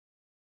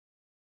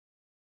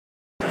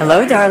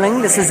Hello,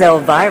 darling. This is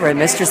Elvira,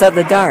 Mistress of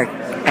the Dark,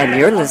 and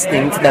you're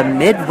listening to the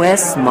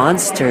Midwest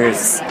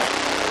Monsters.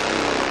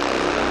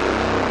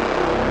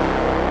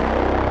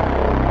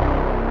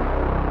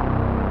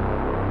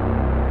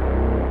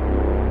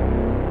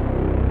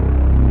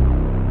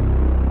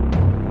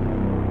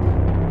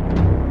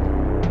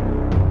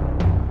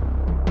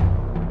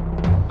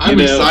 I'm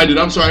excited.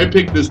 I'm sorry I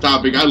picked this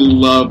topic. I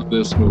love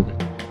this movie.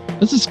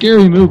 It's a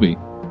scary movie.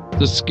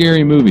 It's a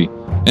scary movie.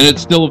 And it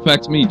still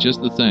affects me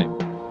just the same.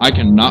 I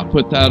cannot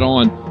put that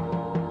on.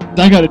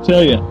 I gotta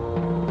tell you,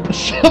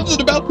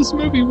 something about this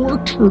movie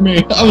worked for me.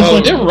 I was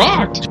like, it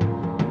rocked.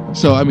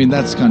 So, I mean,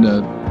 that's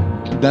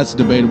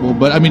debatable,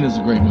 but I mean, it's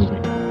a great movie.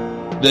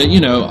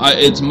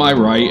 It's my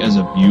right as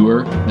a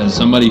viewer, as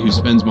somebody who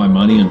spends my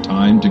money and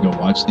time to go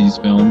watch these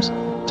films,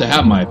 to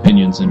have my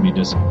opinions and be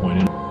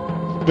disappointed.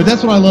 But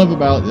that's what I love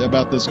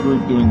about this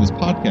group doing this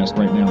podcast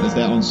right now, is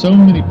that on so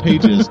many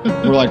pages,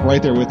 we're like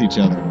right there with each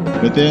other.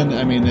 But then,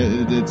 I mean,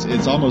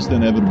 it's almost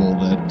inevitable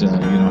that,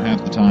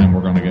 half the time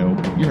we're going to go,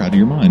 you're out of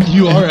your mind.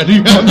 You are out of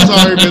your mind. I'm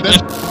sorry, but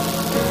that's...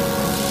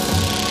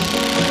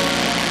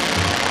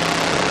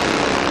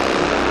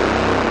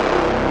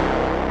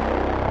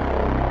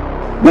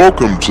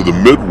 Welcome to the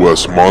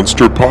Midwest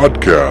Monster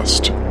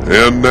Podcast.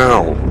 And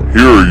now,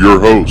 here are your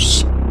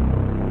hosts.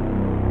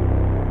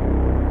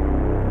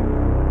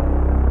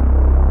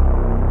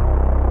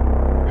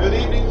 Good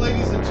evening,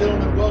 ladies and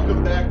gentlemen.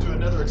 Welcome back to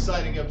another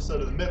exciting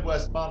episode of the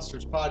Midwest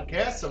Monsters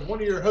Podcast. I'm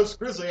one of your hosts,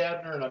 Grizzly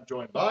Abner, and I'm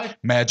joined by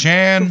Matt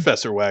Chan,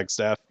 Professor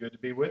Wagstaff. Good to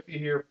be with you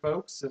here,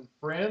 folks and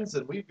friends.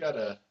 And we've got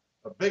a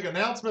big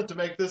announcement to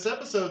make this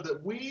episode,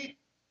 that we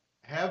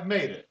have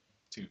made it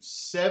to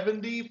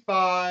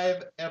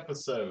 75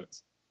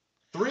 episodes.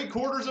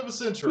 3/4 of a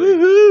century.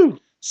 Woohoo!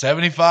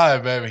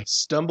 75, baby.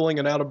 Stumbling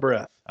and out of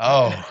breath.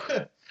 Oh,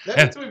 That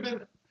means we've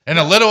been... in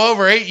a little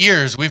over 8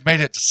 years, we've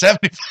made it to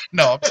 75.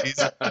 No, I'm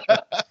teasing.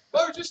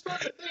 Well, we're just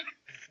starting to think.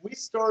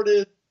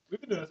 We've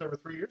been doing this over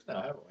 3 years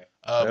now, haven't we?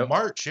 Yep.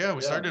 March, yeah.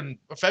 We started in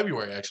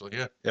February, actually,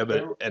 yeah. Yeah,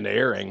 but an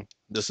airing,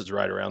 this is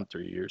right around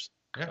 3 years.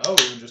 Oh,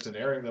 even just in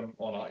airing them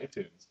on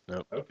iTunes.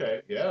 Yep.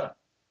 Okay, yeah.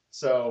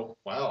 So,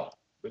 wow.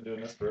 Been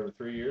doing this for over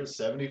 3 years,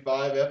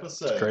 75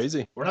 episodes. It's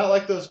crazy. We're not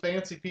like those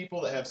fancy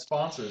people that have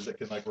sponsors that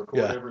can record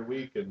Yeah. every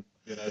week and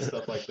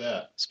stuff like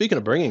that. Speaking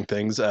of bringing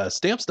things,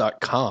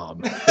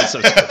 Stamps.com.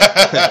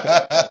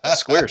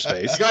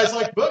 Squarespace. You guys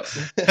like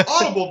books?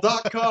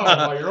 Audible.com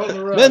while you're on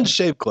the road. Men's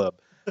Shave Club.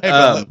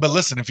 Hey, but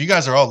listen, if you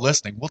guys are all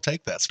listening, we'll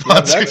take that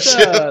Yeah,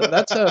 sponsorship.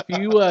 that's if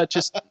you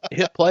just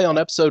hit play on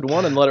episode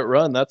 1 and let it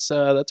run. That's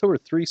over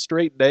 3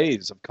 straight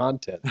days of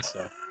content.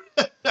 So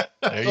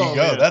There you Oh,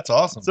 go. man. That's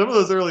awesome. Some of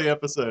those early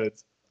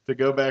episodes, to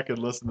go back and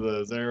listen to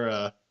those,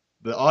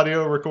 the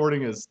audio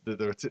recording is,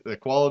 the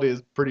quality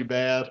is pretty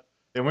bad.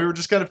 And we were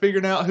just kind of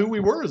figuring out who we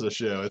were as a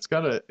show. It's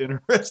kind of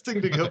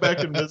interesting to go back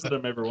and visit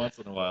them every once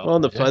in a while. well,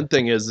 and the fun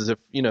thing is if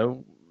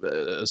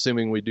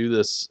assuming we do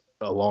this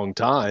a long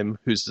time,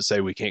 who's to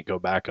say we can't go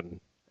back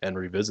and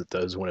revisit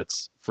those when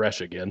it's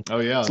fresh again? Oh,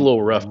 yeah. It's a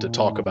little rough to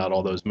talk about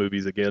all those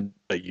movies again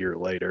a year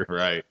later.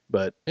 Right.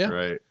 But yeah,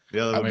 Right.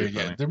 Yeah, that I would mean, be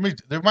funny. yeah,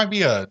 there might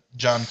be a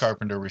John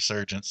Carpenter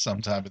resurgence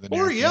sometime in the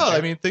near Or, future. yeah, I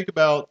mean, think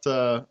about,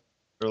 or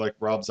like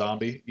Rob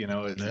Zombie,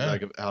 it's Yeah.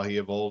 like how he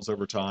evolves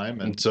over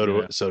time. and so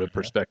do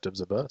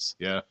perspectives of us.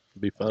 Yeah,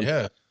 It'd be fun.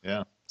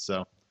 Yeah.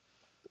 so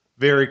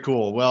very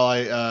cool. Well,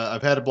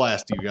 I've had a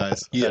blast, you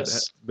guys. Yes.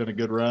 It's been a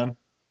good run.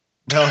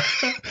 No,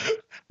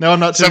 no, I'm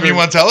not Something you tendering,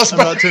 want to tell us I'm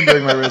about? not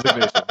tendering my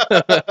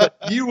resignation.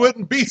 You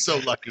wouldn't be so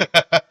lucky.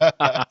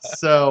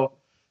 So,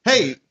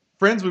 hey,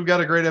 friends, we've got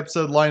a great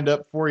episode lined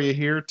up for you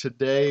here.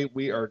 Today,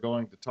 we are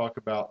going to talk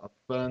about a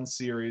fun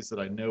series that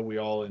I know we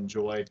all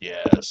enjoy.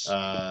 Yes.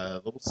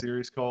 A little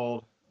series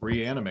called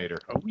Reanimator.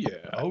 Oh yeah.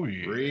 Oh,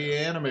 yeah.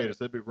 Reanimator.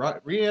 So that'd be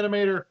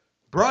Reanimator,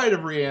 Bride of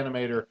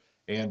Reanimator,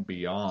 and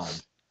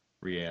Beyond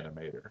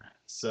Reanimator.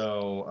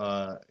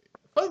 So,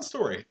 fun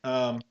story.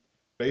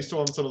 Based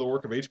on some of the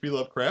work of H.P.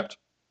 Lovecraft.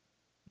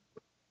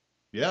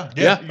 Yeah.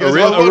 Yeah, You guys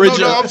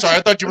original. No, I'm sorry.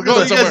 I thought you were You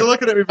going guys are somewhere.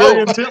 looking at me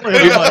very intently.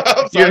 I'm like,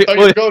 I'm sorry. I thought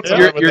you were going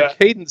somewhere with Your that.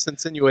 cadence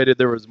insinuated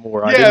there was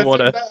more. I Yeah, didn't want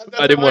to. that's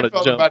I didn't what want to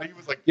felt jump. about it. He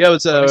was like, Yeah, it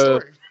was funny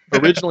story.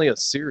 originally a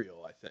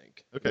serial, I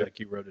think. Okay. Like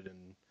you wrote it in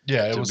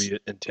Yeah, it to was. be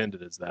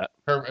intended as that.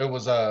 It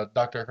was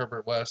Dr.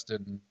 Herbert West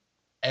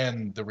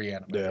and the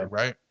Reanimator, Yeah.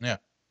 right?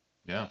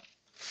 Yeah.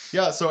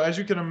 Yeah, so as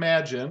you can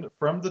imagine,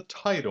 from the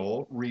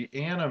title,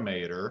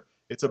 Reanimator,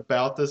 it's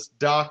about this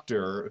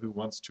doctor who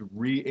wants to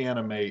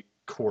reanimate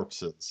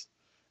corpses.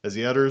 As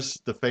he utters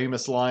the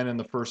famous line in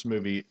the first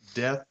movie,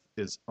 death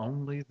is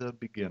only the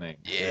beginning.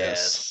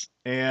 Yes.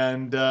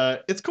 And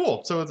it's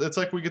cool. So it's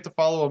like we get to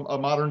follow a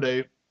modern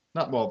day,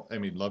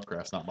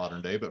 Lovecraft's not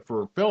modern day, but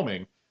for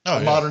filming, Oh, a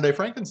yeah. modern day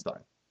Frankenstein.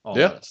 Almost.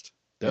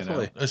 you know?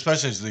 Definitely.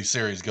 Especially as the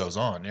series goes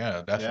on.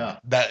 Yeah, definitely. Yeah.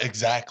 That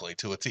exactly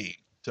to a T.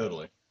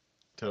 Totally.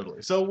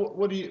 So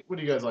what do you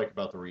guys like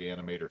about the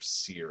Reanimator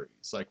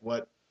series? Like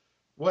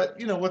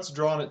what's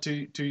drawn it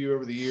to you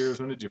over the years?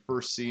 When did you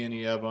first see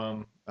any of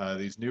them?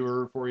 These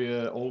newer for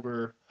you,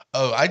 older?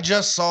 Oh, I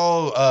just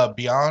saw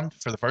Beyond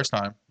for the first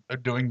time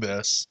doing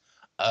this.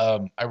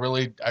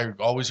 I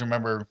always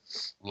remember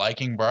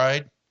liking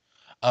Bride.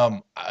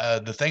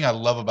 The thing I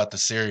love about the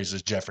series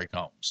is Jeffrey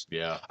Combs.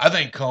 Yeah. I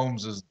think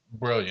Combs is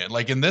brilliant.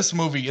 Like in this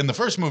movie, in the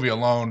first movie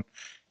alone,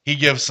 he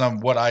gives some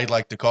what I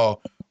like to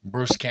call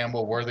Bruce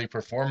Campbell worthy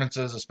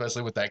performances,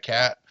 especially with that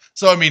cat.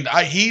 So I mean,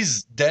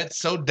 he's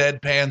so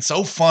deadpan,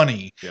 so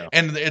funny, Yeah.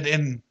 and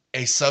in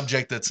a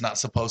subject that's not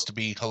supposed to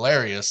be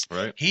hilarious.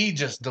 Right. He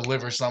just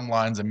delivers some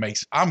lines and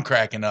I'm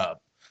cracking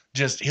up.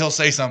 Just he'll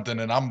say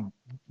something and I'm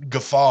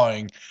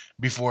guffawing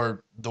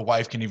before the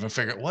wife can even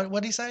figure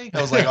what'd he say?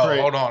 I was like, oh, Right.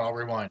 hold on, I'll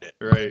rewind it.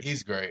 Right.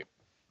 He's great.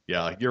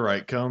 Yeah, you're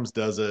right. Combs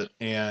does it.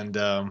 And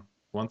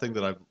one thing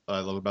that I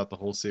love about the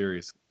whole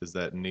series is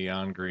that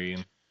neon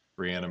green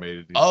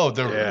reanimated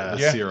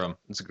The serum.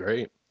 It's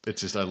great. It's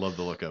just, I love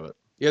the look of it.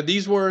 Yeah,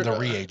 these weren't the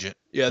reagent.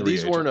 Yeah, The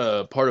these reagent.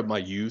 weren't a part of my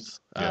youth.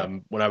 Yeah.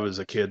 When I was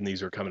a kid and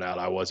these were coming out,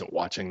 I wasn't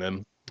watching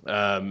them.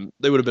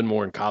 They would have been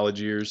more in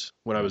college years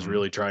when I was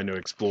really trying to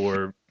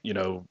explore,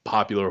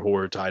 popular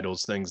horror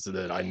titles, things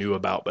that I knew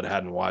about but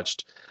hadn't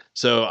watched.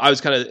 So I was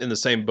kind of in the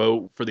same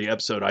boat for the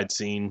episode. I'd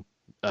seen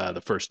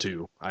the first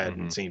two. I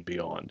hadn't seen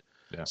Beyond.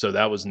 Yeah. So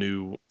that was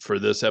new for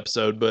this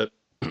episode. But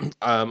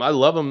I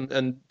love them.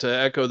 And to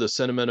echo the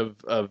sentiment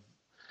of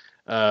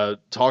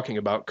talking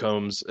about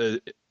Combs,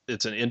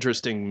 it's an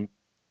interesting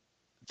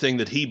thing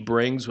that he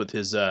brings with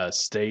his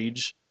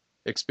stage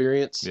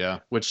experience. Yeah.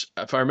 Which,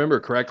 if I remember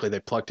correctly, they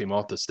plucked him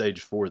off the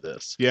stage for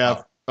this.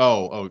 Yeah.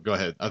 Oh, go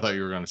ahead. I thought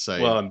you were going to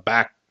say. Well, I'm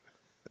back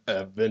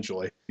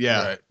eventually.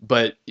 yeah. Right.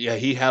 But yeah,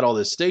 he had all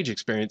this stage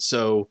experience.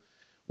 So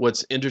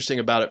what's interesting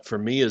about it for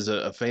me as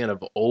a fan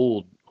of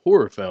old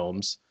horror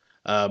films,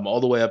 all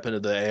the way up into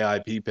the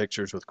AIP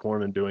pictures with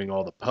Corman doing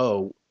all the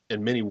Poe,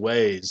 in many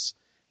ways,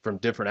 from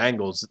different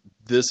angles,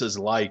 this is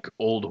like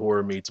old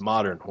horror meets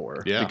modern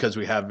horror. Yeah. Because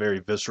we have very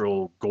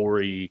visceral,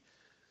 gory,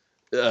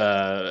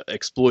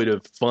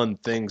 exploitive, fun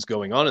things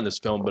going on in this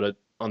film, but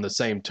on the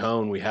same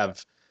tone, we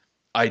have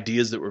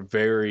ideas that were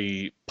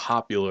very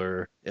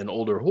popular in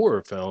older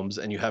horror films,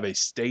 and you have a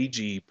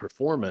stagey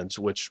performance,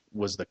 which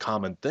was the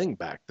common thing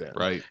back then.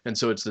 Right. And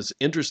so it's this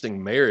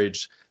interesting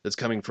marriage that's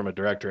coming from a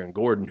director in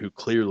Gordon who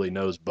clearly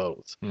knows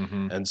both.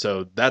 Mm-hmm. And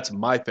so that's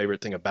my favorite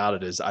thing about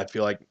it is I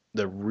feel like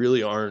there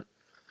really aren't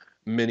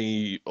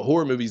many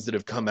horror movies that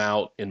have come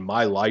out in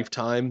my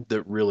lifetime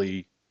that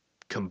really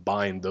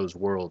combine those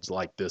worlds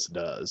like this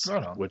does,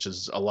 Right on. which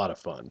is a lot of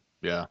fun.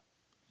 Yeah.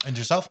 And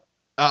yourself?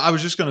 I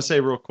was just going to say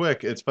real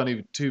quick, it's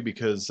funny too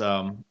because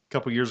a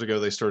couple years ago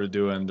they started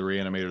doing the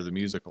Reanimator the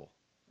musical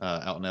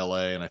out in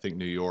L.A. and I think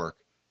New York,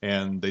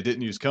 and they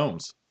didn't use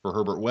Combs for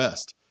Herbert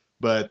West,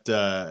 but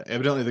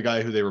evidently the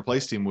guy who they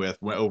replaced him with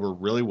went over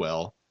really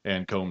well,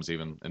 and Combs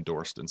even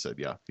endorsed and said,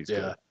 "Yeah, he's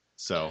good."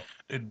 So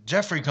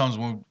Jeffrey Combs,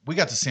 we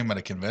got to see him at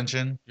a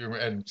convention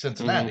in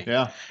Cincinnati,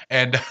 yeah,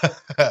 and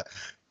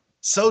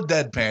so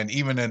deadpan.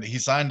 Even he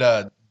signed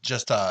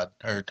Just Todd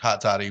or Hot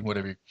Toddy,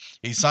 whatever.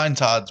 He signed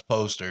Todd's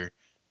poster.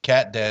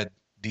 Cat dead,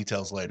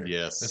 details later.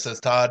 Yes. It says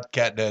Todd,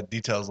 cat dead,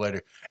 details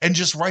later. And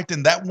just right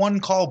then, that one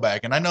callback,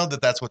 and I know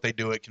that that's what they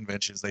do at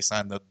conventions. They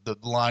sign the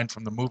line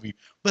from the movie.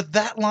 But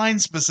that line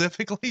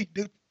specifically,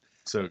 dude,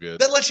 so good.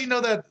 that lets you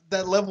know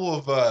that level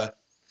of,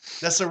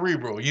 that's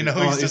cerebral. You know,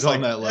 He's he's just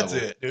on like, that that's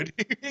level. it, dude.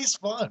 He's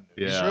fun.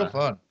 He's Yeah. real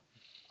fun.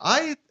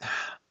 I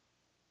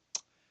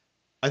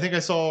think I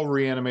saw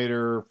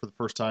Reanimator for the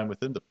first time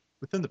within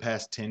the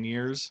past 10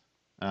 years.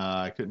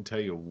 I couldn't tell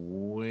you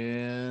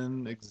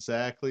when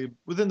exactly.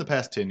 Within the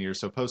past 10 years,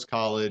 so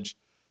post-college.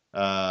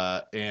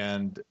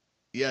 And,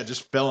 yeah,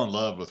 just fell in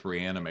love with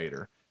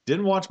Reanimator.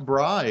 Didn't watch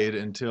Bride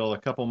until a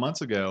couple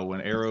months ago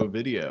when Arrow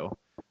Video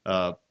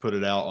put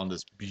it out on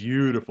this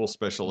beautiful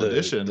special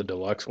edition. The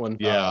deluxe one.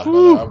 Yeah. Brother,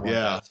 I want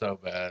Yeah. that so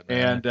bad,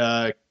 man.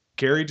 And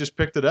Carrie just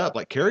picked it up.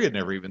 Like, Carrie had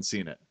never even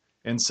seen it.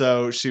 And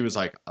so she was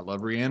like, I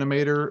love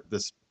Reanimator.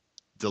 This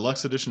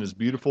deluxe edition is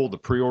beautiful. The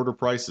pre-order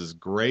price is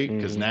great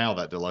because now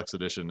that deluxe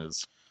edition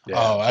is...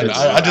 I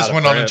just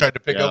went on and tried to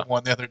pick Yeah. up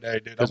one the other day,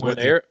 dude. Because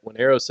when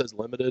Arrow says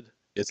limited,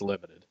 it's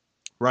limited.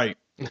 Right.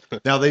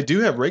 Now, they do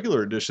have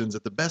regular editions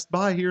at the Best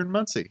Buy here in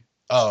Muncie.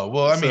 Oh,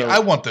 well, I mean, So- I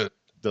want the...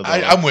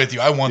 I'm with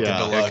you. I want Yeah.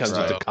 the It deluxe. comes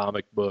with bro. a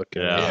comic book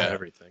and Yeah.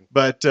 everything.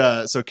 But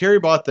so Carrie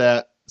bought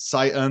that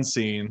sight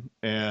unseen,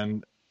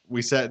 and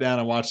we sat down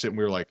and watched it, and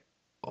we were like,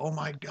 oh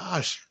my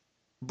gosh,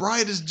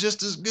 Bride is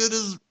just as good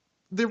as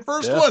the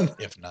first one.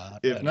 If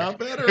not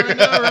Better. I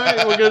know,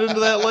 right? We'll get into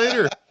that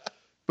later.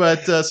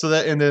 But so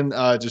that, and then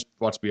just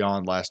watched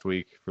Beyond last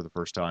week for the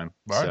first time.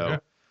 Right,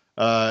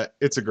 So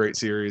it's a great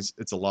series.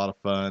 It's a lot of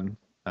fun.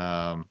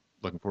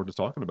 Looking forward to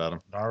talking about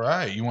them. All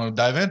right. You want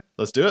to dive in?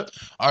 Let's do it.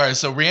 All right.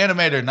 So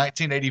Reanimator,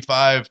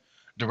 1985,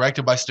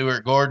 directed by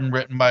Stuart Gordon,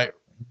 written by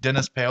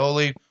Dennis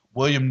Paoli,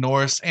 William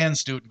Norris, and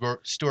Stuart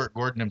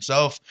Gordon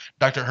himself.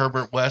 Dr.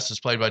 Herbert West is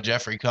played by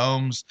Jeffrey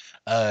Combs.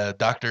 Not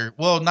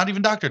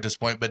even doctor at this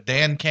point, but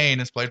Dan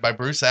Kane is played by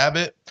Bruce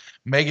Abbott.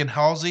 Megan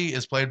Halsey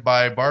is played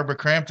by Barbara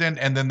Crampton.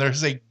 And then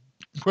there's a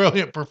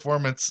brilliant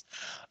performance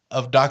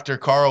of Dr.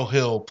 Carl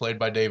Hill, played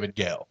by David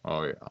Gale.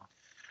 Oh,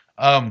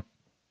 yeah.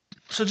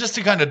 So just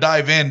to kind of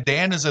dive in,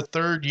 Dan is a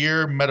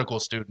third-year medical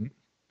student.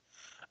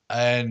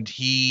 and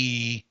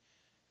he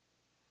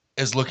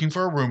is looking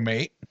for a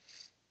roommate.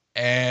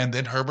 And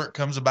then Herbert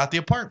comes about the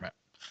apartment.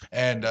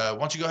 And why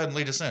don't you go ahead and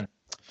lead us in?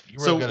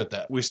 You're real good at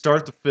that. We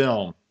start the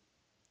film,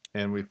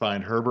 and we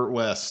find Herbert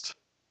West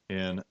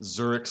in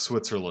Zurich,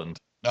 Switzerland.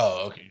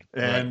 Oh, okay.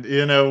 And,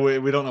 you know,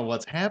 we don't know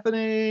what's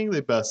happening. They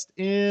bust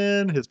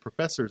in. His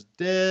professor's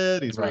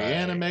dead. He's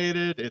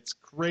reanimated. It's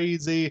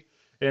crazy.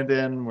 And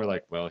then we're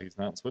like, well, he's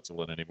not in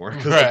Switzerland anymore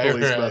because the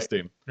police bust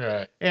him.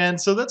 Right.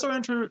 And so that's our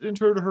intro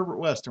to Herbert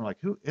West. And we're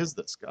like, who is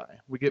this guy?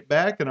 We get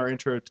back in our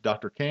intro to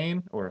Dr.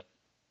 Kane, or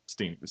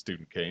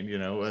Student Kane, you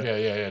know.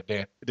 Yeah,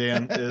 Dan.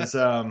 Dan is,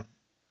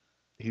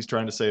 he's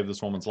trying to save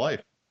this woman's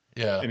life.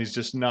 Yeah. And he's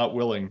just not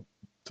willing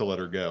to let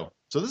her go.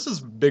 So this is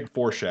big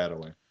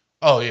foreshadowing.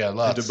 Oh, yeah,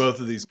 lots. Into both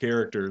of these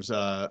characters.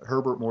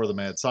 Herbert, more the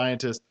mad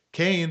scientist.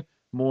 Kane,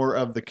 more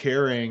of the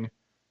caring,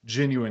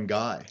 genuine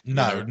guy.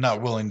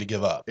 Not willing to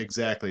give up.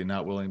 Exactly,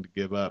 not willing to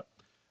give up.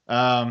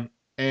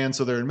 And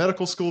so they're in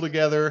medical school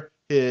together.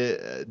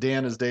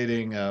 Dan is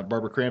dating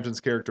Barbara Crampton's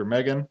character,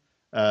 Megan,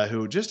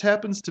 who just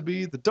happens to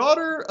be the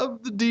daughter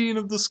of the dean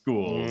of the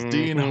schools,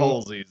 Dean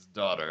Halsey's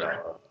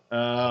daughter.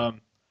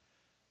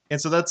 And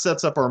so that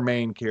sets up our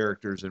main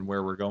characters and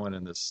where we're going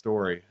in this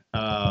story.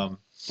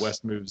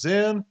 West moves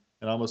in,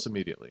 and almost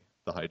immediately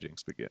the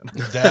hijinks begin.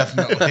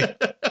 Definitely.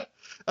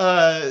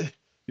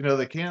 You know,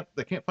 they can't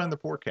find the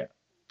poor cat.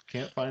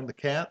 Can't find the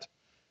cat,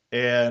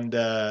 and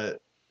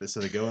so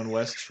they go in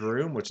West's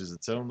room, which is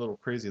its own little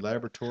crazy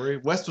laboratory.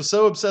 West was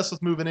so obsessed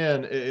with moving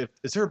in.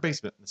 Is there a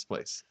basement in this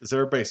place? Is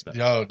there a basement?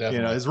 Oh, definitely.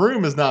 You know, his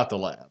room is not the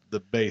lab.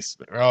 The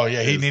basement. Oh,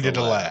 yeah, he needed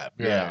a lab.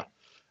 Yeah.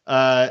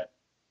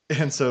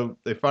 And so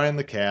they find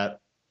the cat.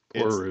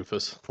 Poor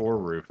Rufus. Of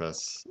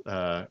course,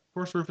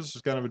 Rufus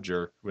was kind of a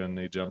jerk when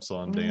he jumps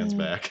on Dan's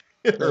back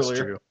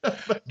earlier. True.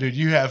 Dude,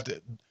 you have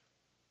to.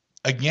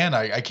 Again,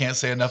 I can't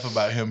say enough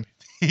about him.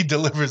 He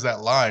delivers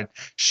that line.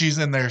 She's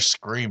in there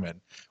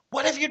screaming,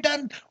 "What have you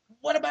done?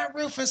 What about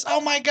Rufus? Oh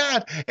my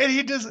God!" And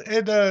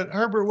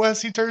Herbert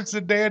West, he turns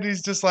to Dan.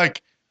 He's just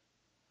like,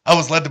 "I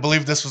was led to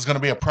believe this was going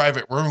to be a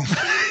private room."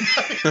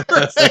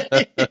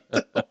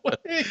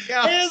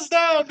 Hands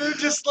down, they're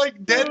just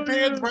like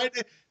deadpans right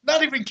there.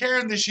 Not even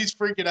caring that she's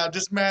freaking out,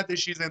 just mad that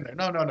she's in there.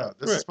 No.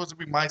 This is supposed to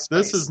be my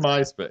space. This is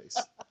my space.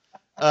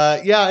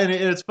 Yeah, and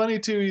it's funny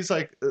too. He's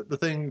like, the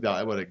thing,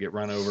 would it get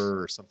run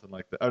over or something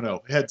like that? Oh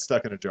no, head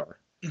stuck in a jar.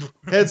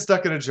 Head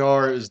stuck in a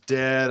jar is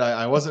dead.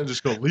 I wasn't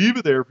just going to leave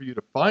it there for you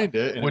to find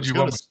it. And What'd it's you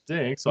going want to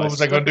stink. So what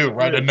was I going to do?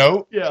 Write a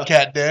note? Yeah.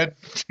 Cat dead.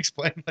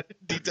 Explain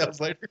details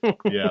later.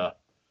 Yeah.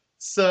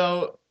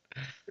 So,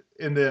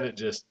 and then it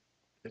just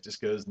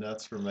goes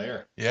nuts from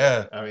there.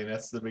 Yeah. I mean,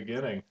 that's the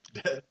beginning.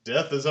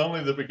 Death is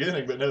only the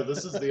beginning, but no,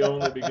 this is the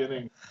only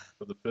beginning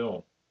of the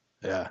film.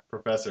 Yeah.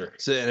 Professor.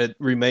 So it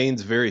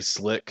remains very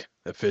slick,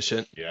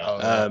 efficient.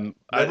 Yeah.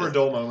 Never a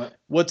dull moment.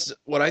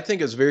 What I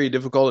think is very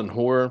difficult in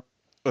horror,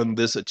 and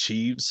this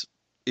achieves,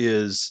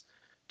 is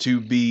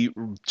to be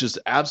just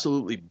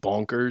absolutely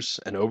bonkers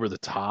and over the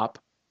top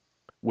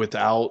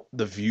without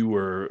the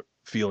viewer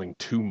feeling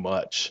too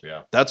much.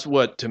 Yeah. That's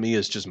what to me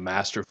is just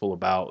masterful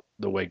about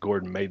the way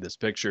Gordon made this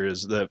picture,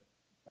 is that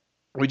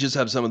we just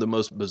have some of the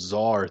most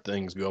bizarre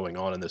things going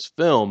on in this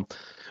film,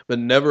 but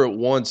never at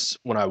once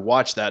when I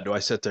watch that do I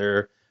sit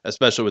there,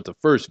 especially with the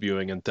first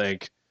viewing, and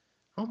think,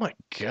 oh my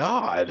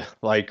God,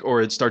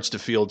 or it starts to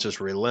feel just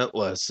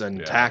relentless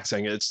and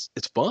taxing. It's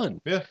fun.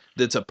 Yeah.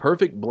 It's a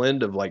perfect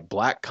blend of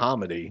black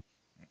comedy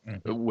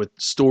with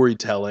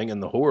storytelling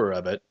and the horror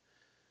of it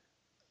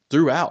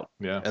throughout.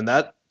 Yeah. And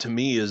that to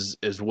me is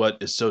what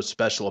is so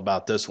special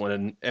about this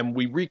one. And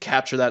we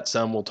recapture that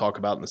some we'll talk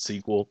about in the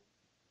sequel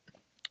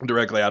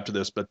directly after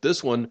this, but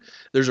this one,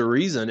 there's a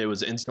reason it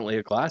was instantly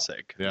a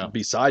classic. Yeah.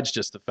 Besides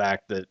just the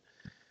fact that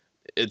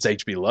it's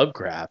H.P.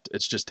 Lovecraft,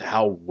 it's just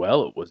how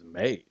well it was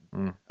made.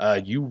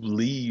 You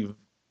leave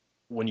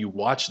when you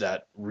watch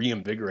that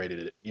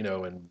reinvigorated,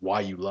 and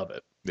why you love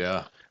it.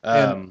 Yeah.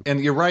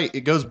 And you're right.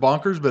 It goes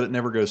bonkers, but it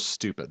never goes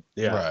stupid.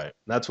 Yeah. Right.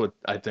 That's what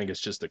I think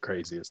is just the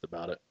craziest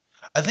about it.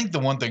 I think the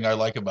one thing I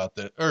like about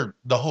the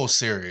whole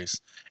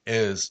series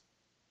is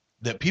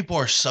that people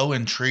are so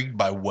intrigued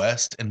by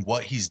West and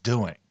what he's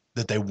doing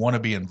that they want to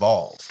be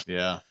involved.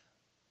 Yeah.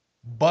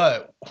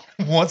 But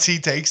once he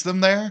takes them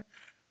there,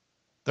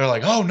 they're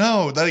like, oh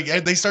no,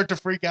 they start to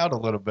freak out a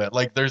little bit.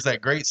 Like there's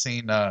that great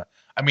scene.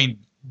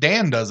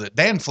 Dan does it.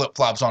 Dan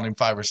flip-flops on him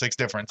 5 or 6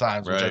 different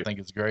times, which I think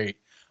is great.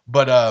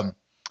 But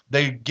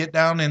they get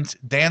down and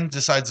Dan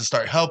decides to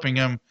start helping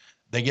him.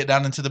 They get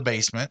down into the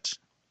basement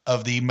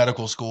of the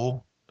medical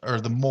school, or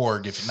the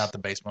morgue, if not the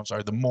basement, I'm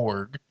sorry, the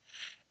morgue.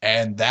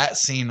 And that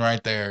scene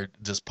right there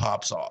just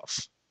pops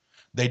off.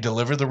 They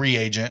deliver the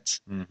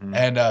reagent,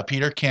 and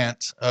Peter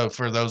Kent,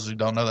 for those who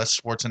don't know, that's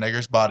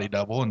Schwarzenegger's body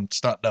double and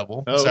stunt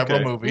double, several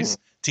movies,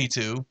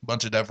 T2,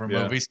 bunch of different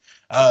movies.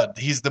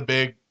 He's the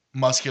big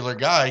muscular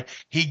guy.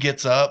 He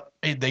gets up,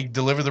 they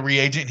deliver the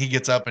reagent, he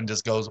gets up and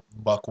just goes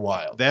buck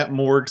wild. That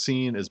morgue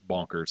scene is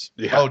bonkers.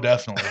 Yeah. Oh,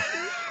 definitely.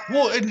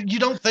 Well, and you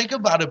don't think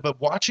about it, but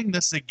watching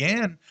this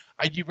again,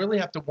 you really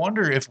have to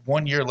wonder if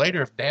 1 year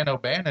later, if Dan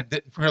O'Bannon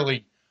didn't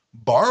really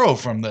borrow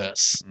from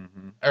this,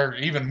 or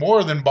even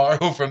more than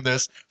borrow from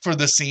this for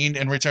the scene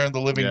in Return of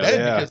the Living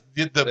Dead,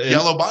 because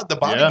the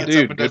body gets up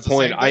Dude, and does good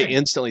point. the same I thing.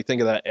 instantly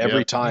think of that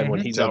every time when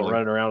he's out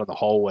running around in the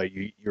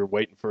hallway. You're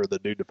waiting for the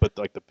dude to put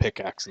like the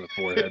pickaxe in the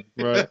forehead.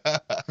 Right.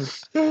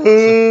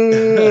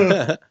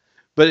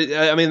 But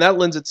I mean, that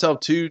lends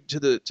itself to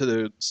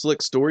the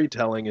slick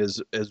storytelling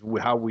is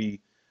how we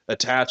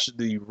attach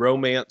the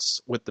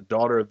romance with the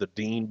daughter of the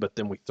dean, but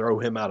then we throw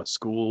him out of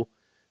school,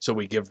 so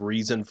we give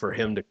reason for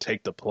him to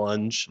take the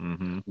plunge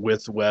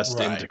with West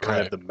into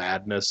kind of the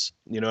madness.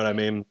 You know what I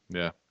mean?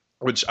 Yeah.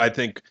 Which I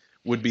think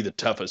would be the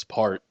toughest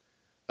part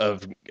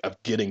of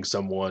getting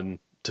someone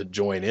to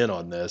join in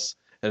on this.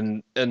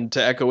 And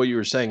to echo what you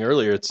were saying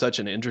earlier, it's such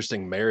an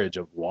interesting marriage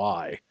of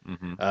why,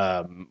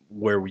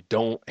 where we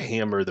don't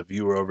hammer the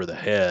viewer over the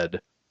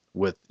head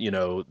with,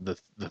 the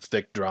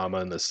thick drama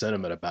and the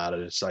sentiment about it.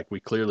 It's like we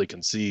clearly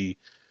can see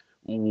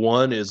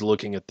one is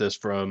looking at this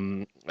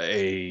from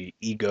a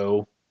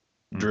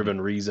ego-driven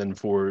reason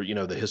for,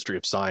 the history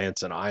of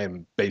science, and I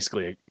am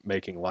basically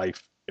making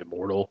life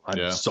immortal.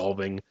 I'm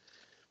solving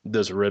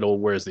this riddle,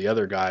 whereas the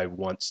other guy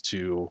wants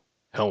to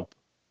help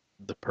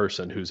the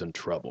person who's in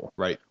trouble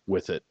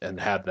with it and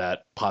have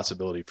that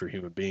possibility for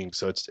human beings.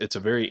 So it's a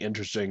very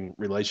interesting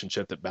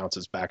relationship that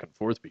bounces back and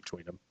forth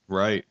between them.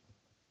 Right.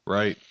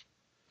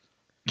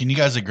 Can you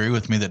guys agree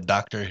with me that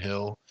Dr.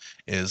 Hill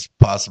is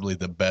possibly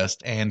the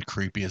best and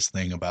creepiest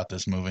thing about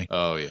this movie?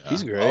 Oh yeah,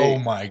 he's great. Oh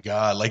my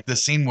god, like the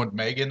scene with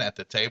Megan at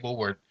the table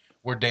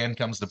where Dan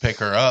comes to pick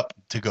her up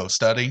to go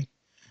study,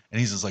 and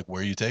he's just like,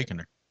 "Where are you taking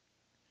her?"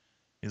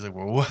 He's like,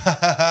 "Well,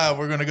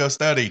 we're gonna go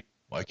study.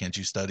 Why can't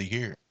you study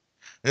here?"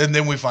 And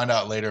then we find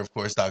out later, of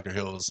course, Dr.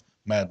 Hill is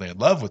madly in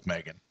love with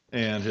Megan.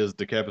 And his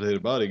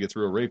decapitated body gets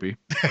real rapey.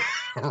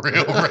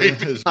 Real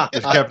rapey. His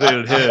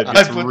decapitated head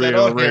gets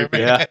real rapey.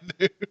 Yeah.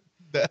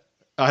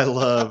 I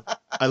love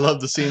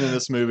the scene in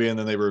this movie, and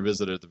then they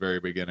revisit it at the very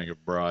beginning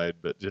of Bride,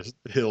 but just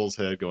Hill's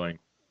head going,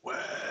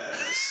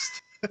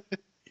 "West,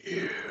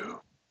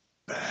 you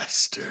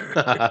bastard."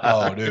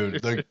 Oh,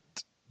 dude.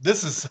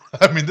 This is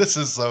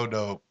so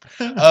dope.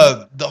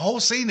 The whole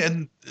scene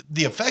and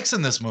the effects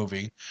in this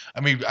movie, I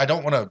mean, I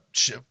don't want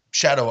to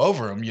shadow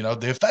over them.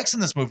 The effects in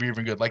this movie are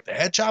even good. Like the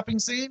head chopping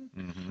scene,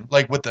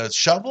 like with the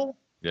shovel.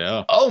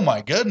 Yeah. Oh,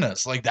 my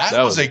goodness. Like that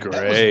was great.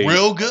 That was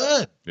real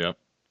good. Yep.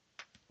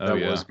 That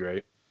was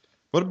great.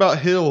 What about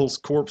Hill's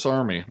corpse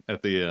army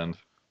at the end?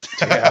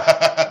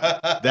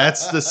 Yeah.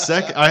 That's the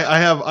second.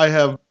 I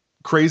have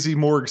crazy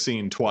morgue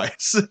scene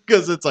twice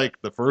because it's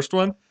like the first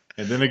one.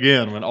 And then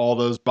again, when all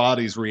those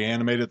bodies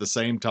reanimate at the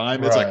same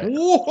time, it's like,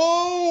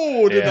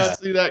 whoa, did not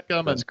see that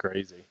coming. That's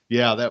crazy.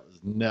 Yeah, that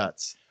was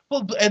nuts.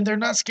 Well, and they're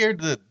not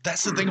scared.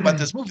 That's the thing about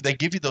this movie. They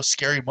give you those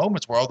scary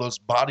moments where all those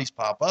bodies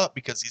pop up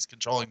because he's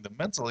controlling them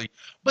mentally.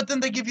 But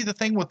then they give you the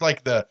thing with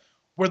like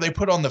where they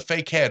put on the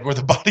fake head, where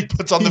the body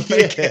puts on the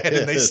fake head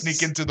and they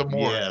sneak into the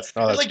morgue. Yes.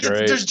 Oh, that's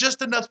great. There's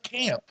just enough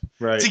camp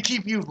to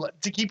keep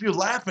you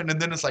laughing,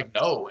 and then it's like,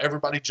 no,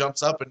 everybody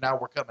jumps up and now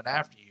we're coming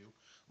after you.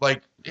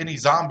 Like any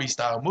zombie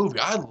style movie.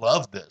 I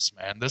love this,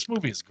 man. This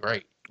movie is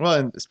great. Well,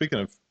 and speaking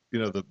of,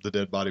 the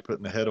dead body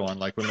putting the head on,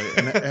 like when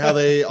how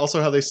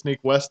they sneak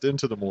West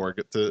into the morgue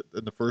in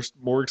the first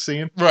morgue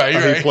scene.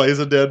 Right. He plays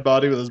a dead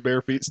body with his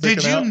bare feet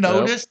sticking out. Did you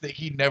notice that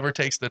he never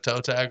takes the toe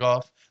tag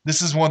off?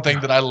 This is one thing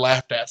that I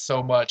laughed at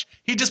so much.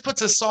 He just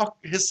puts his sock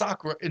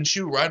and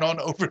shoe right on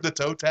over the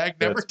toe tag.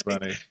 That's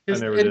funny.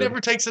 Never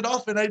takes it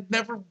off, and I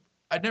never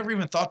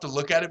even thought to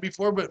look at it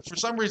before, but for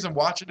some reason,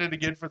 watching it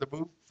again for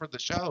the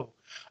show,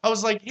 I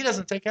was like, he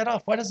doesn't take that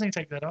off. Why doesn't he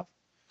take that off?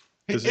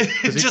 Is it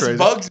just crazy?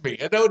 bugs me.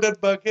 I know it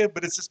doesn't bug him,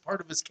 but it's just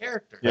part of his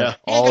character. Yeah.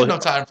 He ain't got no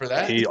time for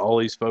that. All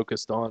he's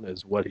focused on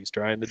is what he's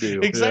trying to do.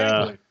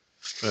 Exactly.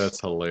 Yeah. That's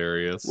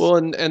hilarious. Well,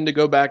 and to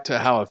go back to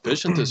how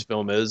efficient this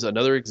film is,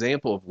 another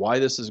example of why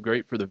this is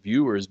great for the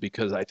viewers,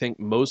 because I think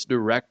most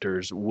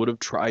directors would have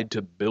tried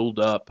to build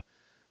up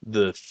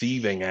the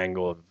thieving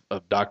angle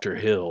of Dr.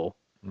 Hill.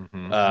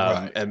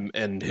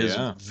 And his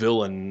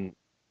villain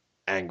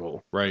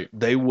angle. Right.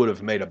 They would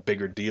have made a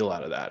bigger deal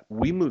out of that.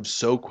 We moved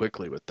so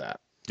quickly with that.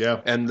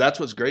 Yeah. And that's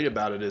what's great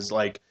about it is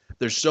like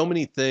there's so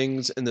many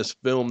things in this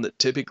film that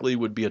typically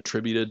would be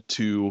attributed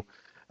to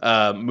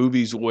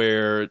movies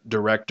where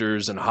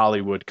directors in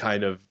Hollywood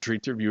kind of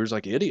treat their viewers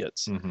like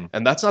idiots.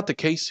 And that's not the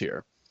case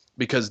here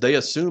because they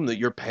assume that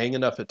you're paying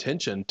enough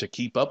attention to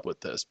keep up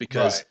with this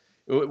because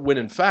when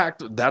in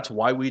fact, that's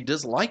why we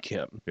dislike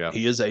him. Yeah.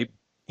 He's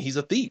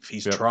a thief.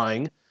 He's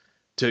trying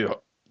to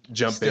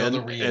jump in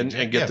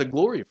and get the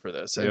glory for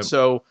this. And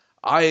so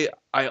I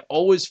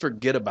always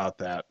forget about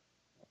that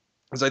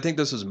because I think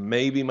this is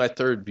maybe my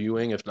third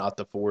viewing, if not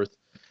the fourth.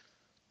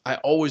 I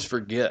always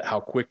forget how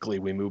quickly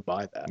we move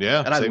by that.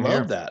 Yeah, and I love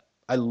here. that.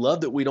 I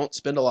love that we don't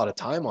spend a lot of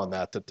time on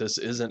that this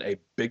isn't a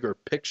bigger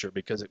picture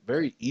because it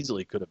very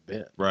easily could have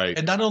been. Right.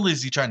 And not only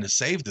is he trying to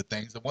save the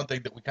things, the one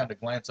thing that we kind of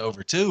glance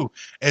over too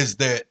is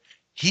that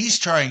he's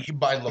trying,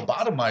 by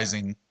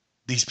lobotomizing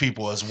these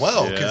people as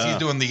well, because he's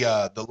doing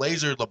the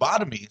laser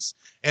lobotomies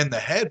in the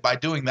head. By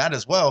doing that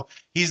as well,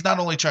 he's not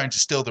only trying to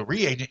steal the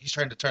reagent, he's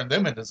trying to turn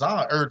them into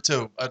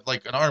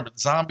like an army,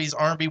 zombies,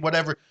 army,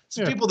 whatever.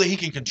 So people that he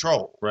can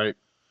control. Right.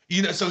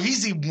 So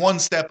he's one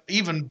step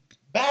even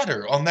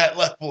better on that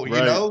level. You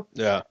know.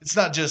 Yeah. It's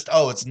not just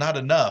it's not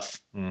enough.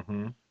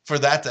 Mm-hmm.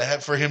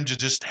 For him to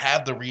just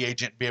have the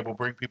reagent and be able to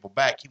bring people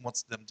back. He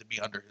wants them to be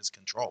under his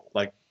control.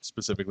 Like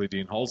specifically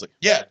Dean Halsey.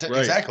 Yeah,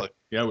 exactly.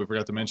 Yeah, we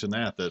forgot to mention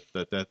that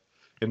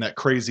in that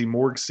crazy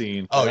morgue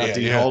scene,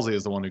 Dean yeah. Halsey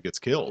is the one who gets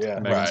killed,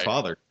 Megan's Right.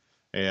 father.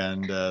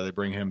 And they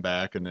bring him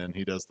back, and then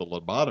he does the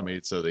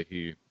lobotomy so that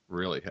he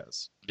really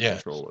has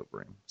control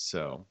over him.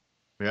 So,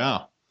 yeah.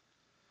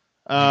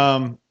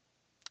 I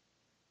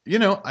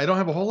don't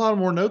have a whole lot of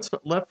more notes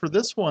left for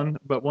this one,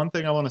 but one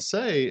thing I want to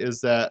say is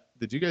that,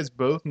 did you guys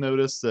both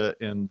notice that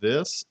in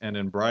this and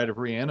in Bride of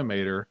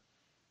Reanimator,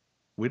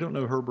 we don't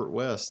know Herbert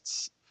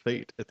West's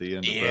fate at the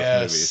end of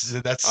both movies?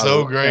 Yes, that's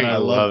so great. And I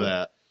love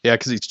that. Yeah,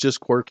 because he's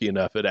just quirky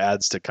enough. It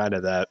adds to kind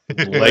of that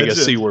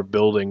legacy we're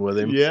building with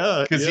him.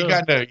 Yeah, because he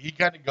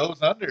kind of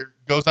goes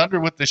under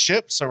with the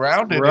ship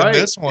surrounded right. in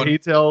this one. He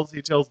tells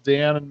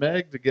Dan and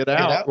Meg to get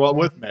out. Well,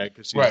 with Meg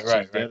because she's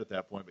dead at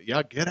that point. But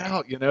yeah, get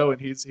out,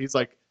 and he's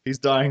like he's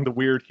dying the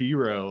weird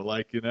hero, and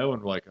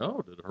we're like,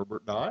 oh, did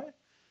Herbert die?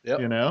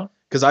 Yep.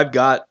 Because I've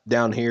got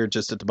down here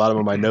just at the bottom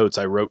of my notes,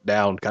 I wrote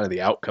down kind of the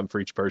outcome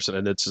for each person,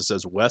 and it just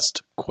says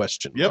West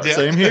question. Yep,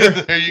 same here.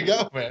 There you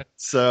go, man.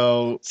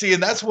 So see,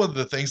 and that's one of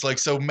the things.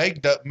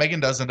 Megan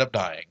does end up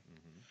dying,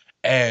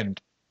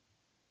 and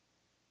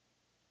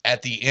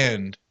at the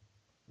end,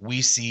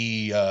 we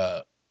see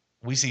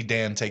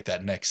Dan take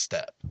that next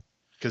step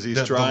because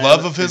he's trying the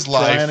love of his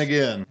life trying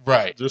again,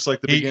 right? Just like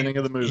the beginning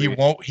of the movie. He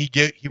won't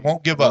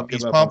give up.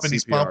 He's pumping.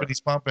 He's pumping.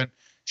 He's pumping.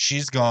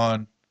 She's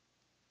gone.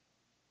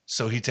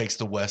 So he takes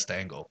the West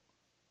angle,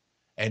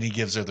 and he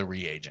gives her the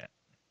reagent.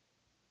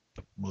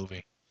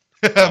 Movie.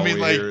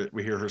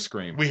 We hear her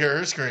scream. We hear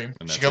her scream.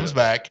 She comes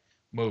back.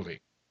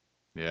 Movie.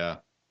 Yeah.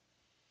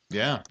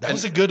 That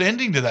was a good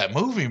ending to that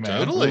movie, man.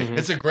 Totally.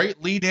 It's a great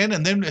lead in,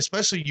 and then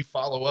especially you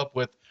follow up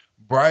with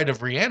Bride of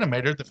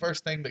Reanimator. The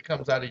first thing that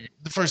comes out of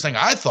the first thing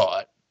I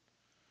thought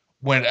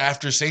when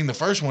after seeing the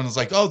first one is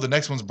like, oh, the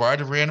next one's Bride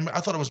of Reanimator.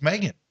 I thought it was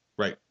Megan.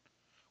 Right.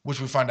 Which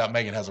we find out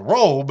Megan has a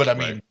role, but I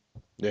mean,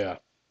 yeah.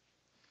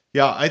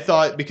 Yeah, I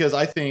thought because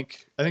I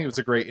think it was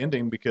a great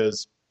ending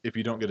because if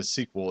you don't get a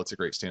sequel, it's a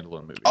great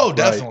standalone movie. Oh,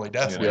 definitely,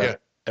 yeah.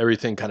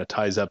 Everything kind of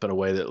ties up in a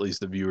way that at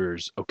least the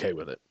viewer's okay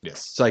with it.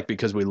 Yes. It's like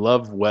because we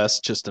love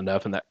West just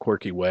enough in that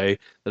quirky way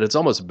that it's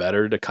almost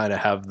better to kind of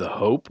have the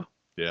hope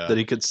that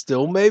he could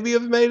still maybe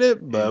have made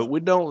it, but we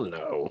don't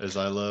know. As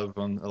I love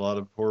on a lot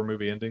of horror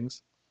movie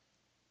endings,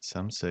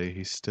 some say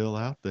he's still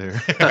out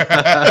there.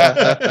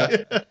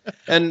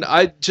 And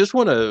I just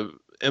want to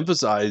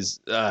emphasize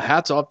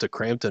hats off to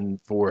Crampton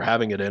for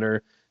having it in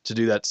her to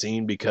do that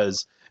scene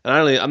because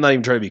I'm not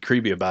even trying to be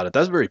creepy about it.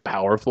 That's very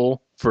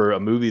powerful for a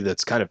movie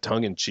that's kind of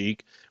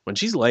tongue-in-cheek. When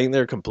she's laying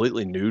there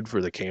completely nude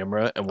for the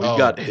camera and we've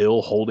got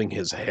Hill holding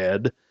his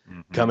head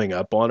coming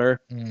up on her,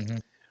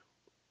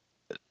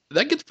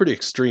 that gets pretty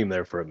extreme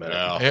there for a minute.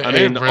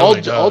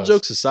 Yeah. All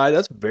jokes aside,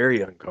 that's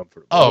very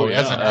uncomfortable. Oh,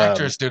 as an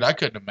actress, dude, I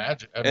couldn't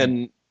imagine.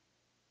 And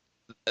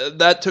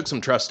that took some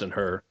trust in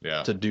her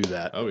to do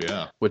that. Oh,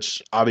 yeah.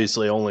 Which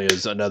obviously only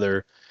is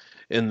another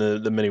in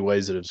the many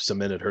ways that have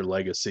cemented her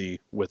legacy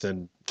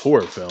within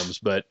horror films.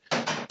 But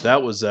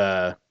that was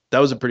a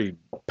pretty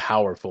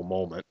powerful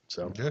moment.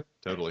 So yeah,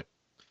 totally.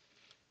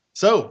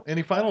 So,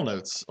 any final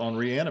notes on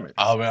Reanimator?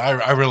 Oh,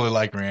 man, I really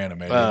like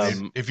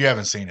Reanimator. If you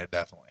haven't seen it,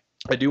 definitely.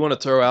 I do want to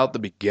throw out the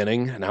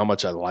beginning and how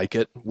much I like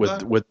it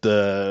with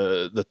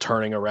the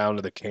turning around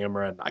of the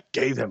camera, and I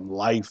gave him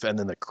life, and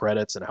then the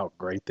credits and how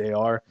great they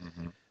are.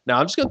 Now,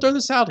 I'm just going to throw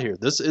this out here.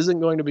 This isn't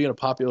going to be a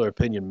popular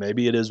opinion.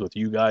 Maybe it is with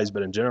you guys,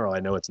 but in general, I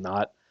know it's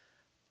not.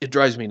 It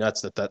drives me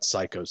nuts that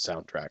Psycho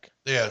soundtrack.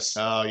 Yes.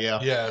 Oh, yeah.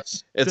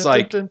 Yes. It's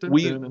like they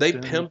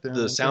pimp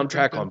the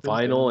soundtrack on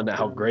vinyl and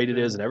how great it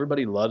is, and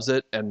everybody loves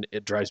it, and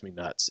it drives me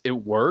nuts. It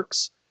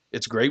works.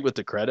 It's great with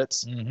the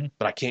credits,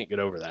 but I can't get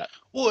over that.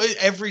 Well,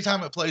 every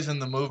time it plays in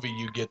the movie,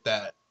 you get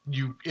that.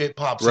 It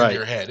pops in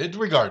your head.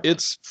 Regardless.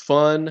 It's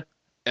fun,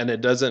 and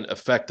it doesn't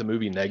affect the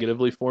movie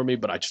negatively for me,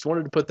 but I just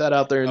wanted to put that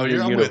out there in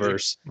the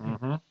universe.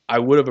 I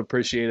would have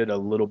appreciated a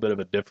little bit of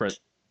a different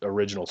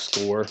original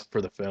score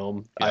for the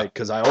film.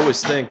 Because I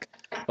always think,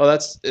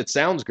 it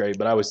sounds great,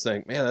 but I always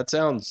think, man, that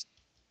sounds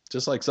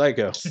just like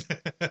Psycho.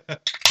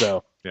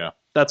 So, yeah,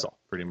 that's all.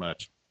 Pretty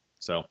much.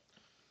 So,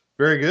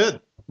 very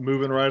good.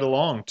 Moving right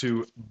along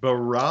to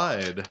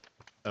Bride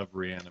of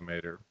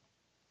Reanimator.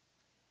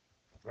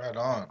 Right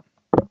on.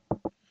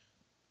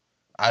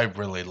 I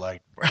really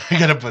like. I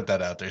gotta put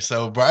that out there.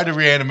 So, Bride of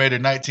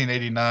Reanimator,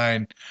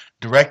 1989,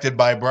 directed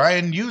by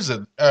Brian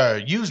Yuzna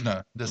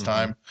this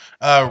time.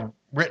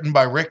 Written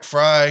by Rick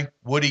Fry,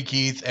 Woody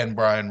Keith, and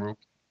Brian.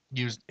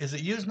 Is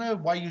it Yuzna?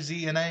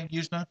 Y-U-Z-N-A?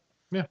 Yuzna?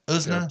 Yeah.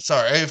 Uzna? Yeah.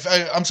 Sorry,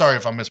 I'm sorry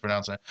if I'm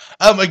mispronouncing it.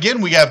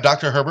 Again, we have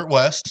Dr. Herbert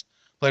West,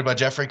 played by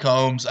Jeffrey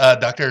Combs.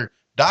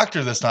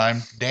 Doctor this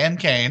time, Dan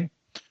Kane,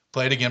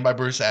 played again by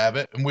Bruce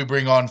Abbott, and we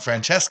bring on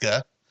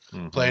Francesca,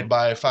 played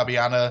by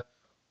Fabiana.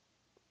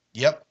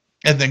 Yep,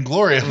 and then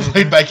Gloria,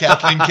 played by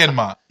Kathleen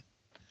Kinmont.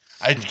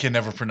 I can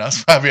never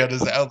pronounce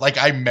Fabiana's. Like,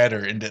 I met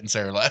her and didn't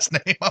say her last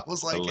name. I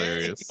was like,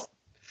 Hilarious. Hey.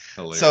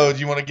 Hilarious. So, do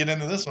you want to get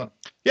into this one?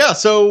 Yeah,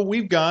 so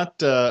we've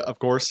got, of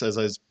course, as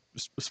I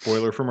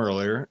spoiler from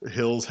earlier,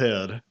 Hill's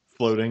head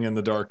floating in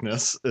the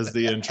darkness is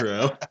the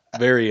intro.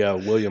 Very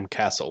William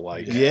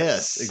Castle-like.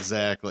 Yes,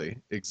 exactly.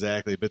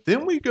 But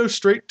then we go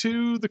straight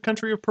to the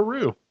country of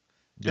Peru.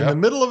 In the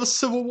middle of a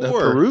civil war.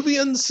 The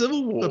Peruvian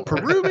Civil War. The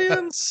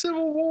Peruvian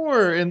Civil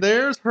War. And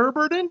there's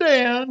Herbert and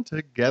Dan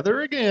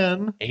together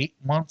again. 8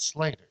 months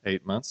later.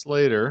 8 months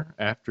later,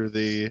 after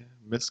the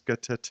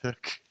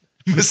Miskatonic.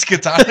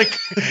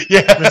 Miskatonic?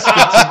 Yeah.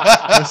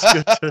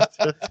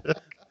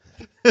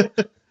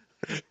 Miskatonic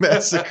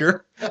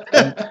massacre.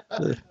 The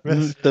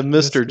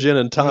Mr. Gin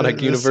and Tonic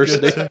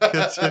University.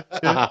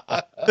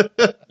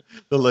 The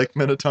Lake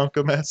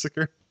Minnetonka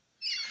massacre.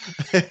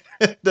 And,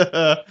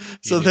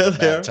 so there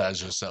they are.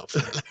 Baptize yourself.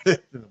 The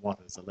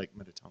waters of Lake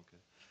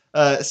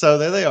Minnetonka. So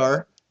there they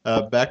are,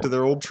 back to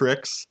their old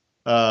tricks,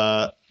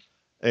 and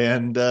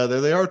there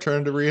they are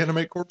trying to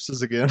reanimate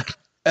corpses again.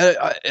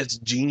 It's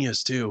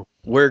genius too.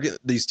 Where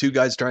these two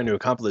guys trying to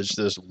accomplish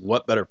this?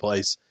 What better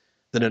place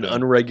than an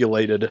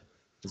unregulated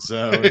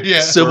zone?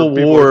 Civil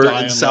War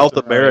in South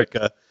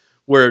America,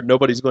 where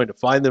nobody's going to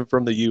find them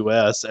from the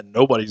U.S. and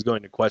nobody's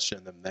going to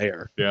question them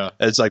there. Yeah,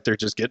 it's like they're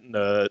just getting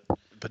to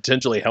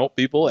potentially help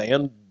people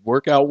and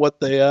work out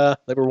what they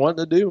were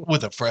wanting to do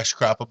with a fresh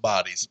crop of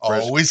bodies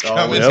always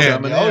coming in.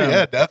 Oh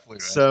yeah, definitely. Man.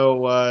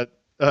 So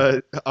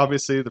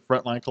obviously the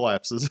front line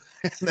collapses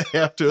and they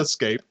have to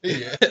escape.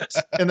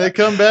 Yes. And they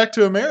come back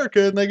to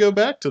America and they go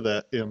back to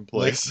that M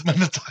place,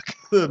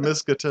 the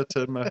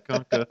Miskatonic.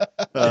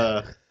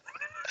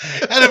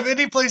 Out of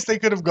any place they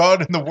could have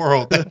gone in the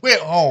world, they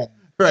went home.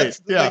 Right?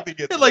 Yeah.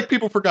 And like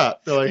people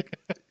forgot. They're like,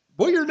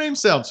 "Well, your name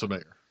sounds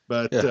familiar."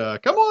 But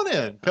come on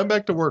in. Come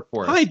back to work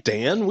for us. Hi,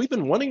 Dan. We've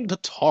been wanting to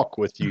talk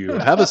with you.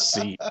 Have a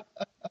seat.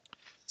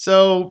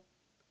 So,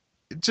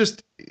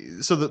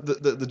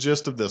 the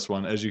gist of this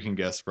one, as you can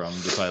guess from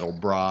the title,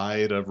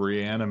 Bride of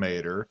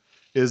Reanimator,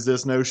 is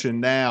this notion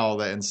now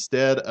that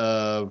instead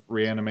of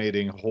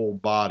reanimating whole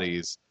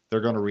bodies, they're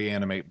going to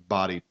reanimate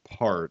body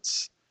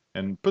parts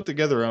and put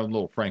together their own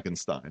little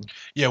Frankenstein.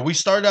 Yeah, we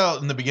start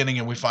out in the beginning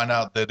and we find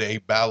out that a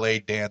ballet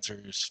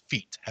dancer's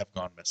feet have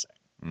gone missing.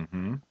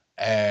 Mm-hmm.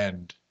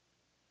 And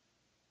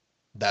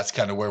that's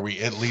kind of where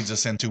it leads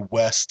us into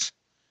West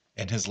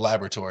in his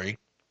laboratory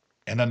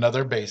in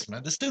another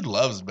basement. This dude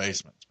loves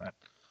basements, man.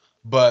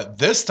 But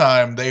this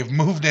time they've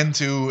moved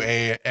into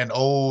an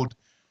old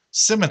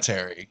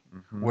cemetery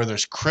where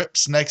there's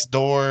crypts next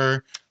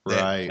door.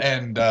 Right.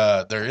 And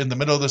they're in the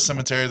middle of the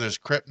cemetery. There's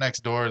crypt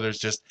next door. There's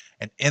just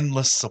an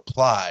endless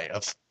supply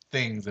of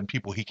things and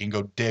people he can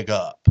go dig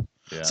up.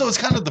 Yeah. So it's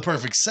kind of the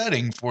perfect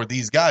setting for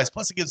these guys.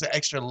 Plus it gives an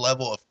extra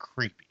level of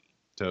creepy.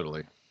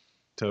 Totally.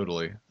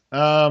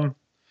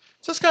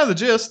 So that's kind of the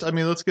gist. I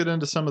mean, let's get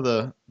into some of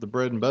the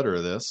bread and butter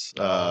of this.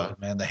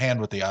 Man, the hand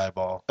with the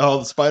eyeball. Oh,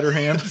 the spider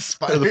hand. Is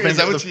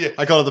that what you...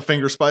 I call it the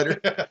finger spider.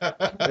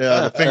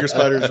 Yeah, the finger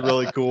spider is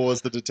really cool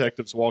as the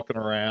detective's walking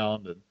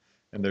around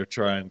and they're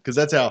trying, because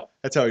that's how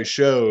he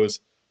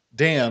shows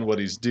Dan what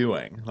he's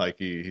doing. Like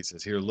he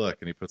says, "Here, look,"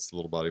 and he puts the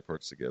little body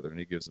parts together and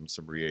he gives him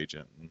some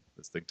reagent and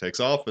this thing takes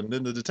off and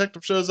then the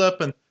detective shows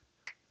up and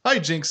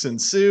hijinks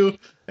ensue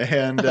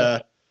and.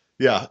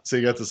 Yeah, so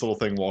you got this little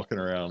thing walking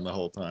around the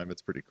whole time.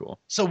 It's pretty cool.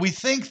 So we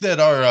think that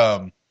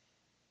our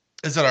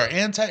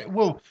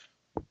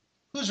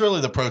who's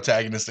really the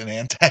protagonist and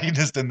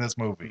antagonist in this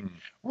movie?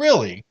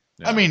 Really?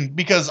 Yeah. I mean,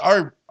 because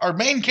our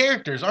main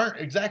characters aren't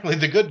exactly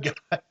the good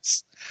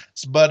guys.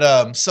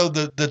 But so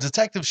the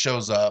detective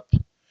shows up,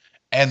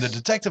 and the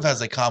detective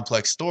has a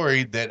complex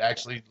story that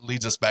actually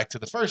leads us back to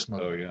the first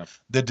movie. Oh yeah.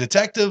 The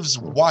detective's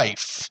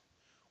wife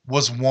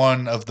was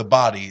one of the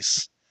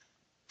bodies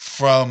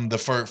from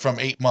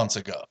 8 months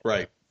ago.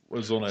 Right.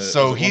 He's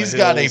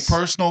got a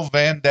personal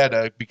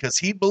vendetta because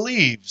he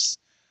believes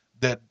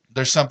that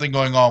there's something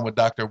going on with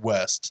Dr.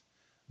 West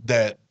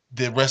that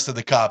the rest of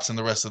the cops and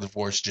the rest of the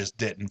force just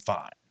didn't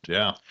find.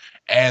 Yeah.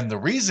 And the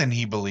reason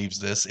he believes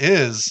this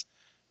is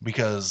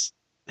because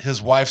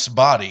his wife's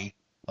body,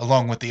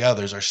 along with the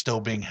others, are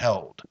still being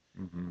held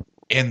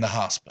in the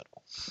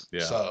hospital.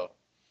 Yeah. So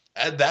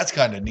that's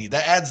kind of neat.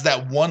 That adds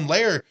that one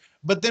layer.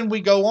 But then we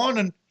go on,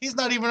 and he's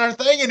not even our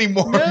thing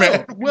anymore,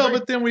 man. Well,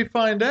 but then we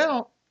find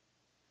out,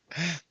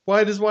 why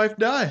did his wife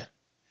die?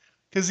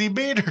 Because he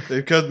beat her.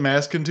 They cut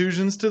mass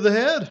contusions to the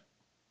head,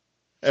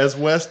 as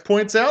West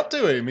points out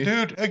to him.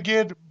 Dude,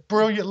 again,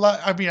 brilliant.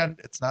 I mean,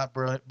 it's not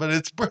brilliant, but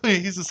it's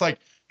brilliant. He's just like,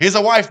 he's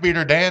a wife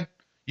beater, Dan.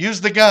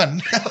 Use the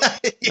gun.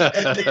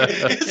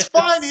 It's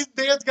fine.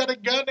 Dan's got a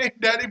gun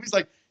aimed at him. He's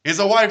like, he's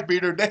a wife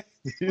beater, Dan.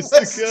 Use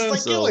the gun.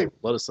 Like, kill him.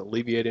 Let us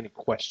alleviate any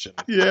question.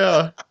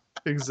 Yeah.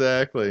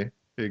 Exactly.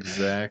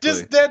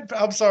 Just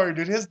I'm sorry,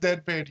 dude. His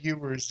deadpan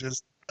humor is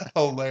just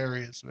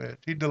hilarious, man.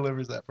 He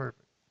delivers that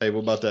perfect. Hey,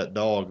 what about that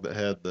dog that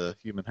had the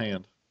human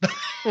hand?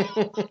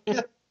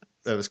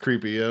 That was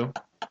creepy, yo.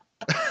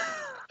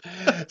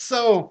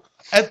 So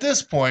at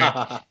this point,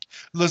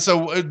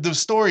 so the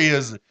story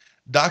is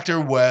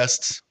Dr.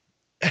 West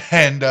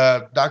and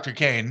Dr.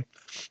 Kane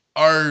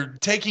are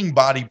taking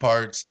body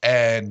parts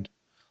and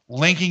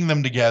linking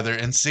them together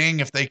and seeing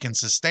if they can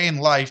sustain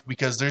life,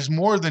 because there's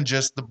more than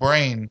just the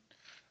brain,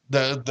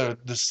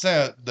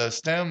 the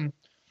stem.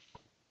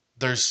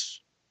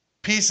 There's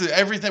pieces,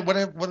 everything.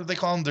 What do they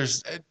call them?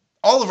 There's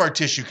all of our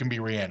tissue can be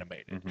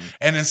reanimated,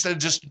 and instead of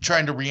just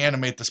trying to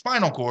reanimate the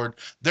spinal cord,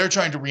 they're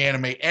trying to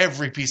reanimate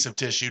every piece of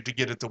tissue to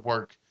get it to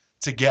work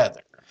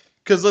together.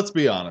 Because let's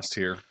be honest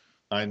here.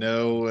 I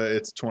know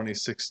it's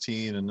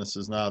 2016 and this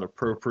is not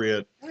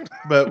appropriate,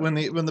 but when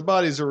the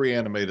bodies are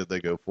reanimated,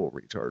 they go full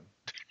retard.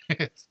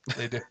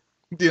 They do.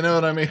 Do you know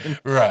what I mean?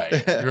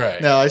 Right,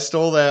 right. Now I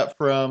stole that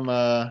from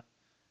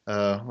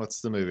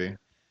what's the movie?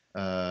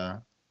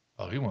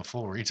 Oh, he went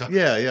full retard.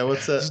 Yeah.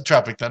 What's that?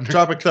 Tropic Thunder.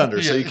 Tropic Thunder.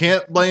 Yeah. So you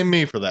can't blame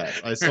me for that.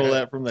 I stole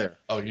that from there.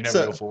 Oh, you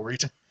never go full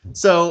retard.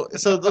 So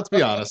let's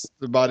be honest.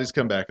 The bodies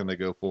come back and they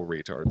go full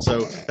retard.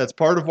 So that's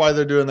part of why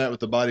they're doing that with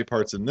the body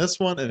parts in this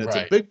one, and it's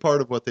a big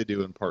part of what they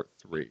do in part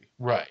 3.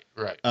 Right.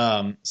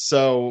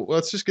 So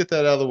let's just get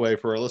that out of the way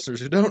for our listeners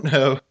who don't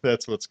know.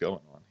 That's what's going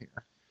on here.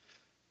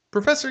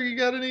 Professor, you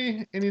got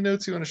any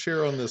notes you want to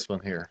share on this one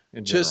here?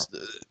 In general? Just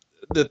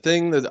the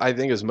thing that I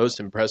think is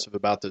most impressive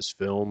about this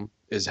film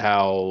is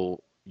how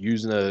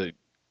Yuzna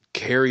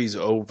carries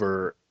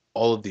over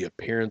all of the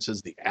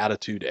appearances, the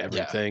attitude,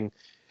 everything,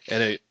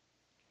 and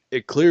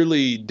it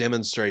clearly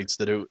demonstrates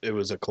that it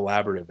was a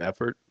collaborative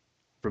effort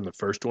from the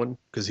first one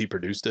because he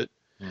produced it.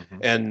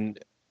 And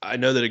I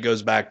know that it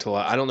goes back to,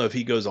 I don't know if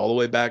he goes all the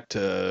way back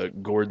to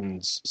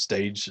Gordon's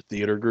stage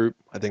theater group.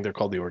 I think they're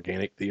called the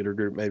Organic Theater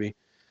Group, maybe,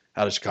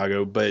 out of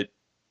Chicago. But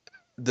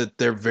that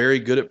they're very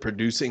good at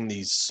producing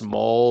these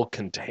small,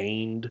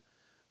 contained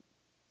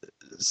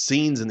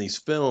scenes in these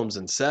films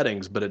and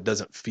settings, but it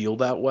doesn't feel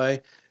that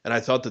way. And I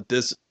thought that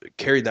this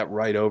carried that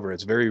right over.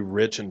 It's very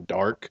rich and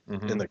dark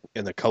in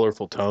the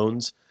colorful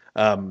tones,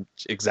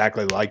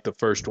 exactly like the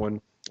first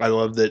one. I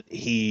love that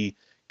he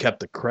kept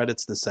the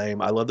credits the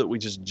same. I love that we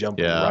just jump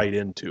right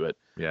into it.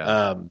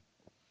 Yeah.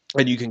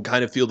 And you can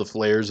kind of feel the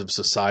flares of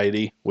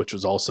Society, which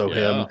was also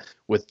him,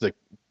 with the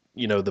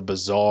the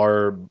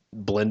bizarre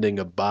blending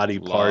of body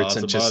parts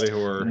and just body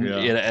horror,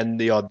 and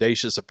the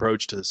audacious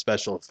approach to the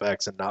special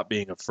effects and not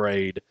being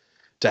afraid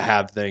to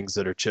have things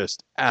that are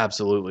just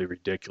absolutely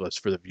ridiculous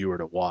for the viewer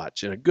to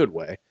watch in a good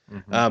way.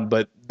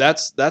 But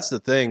that's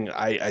the thing.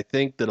 I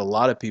think that a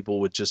lot of people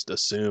would just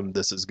assume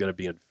this is going to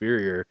be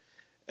inferior,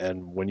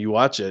 and when you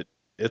watch it,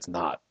 it's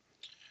not.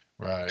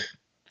 Right.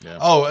 Yeah.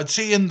 Oh,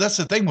 see, and that's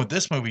the thing with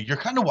this movie. You're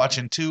kind of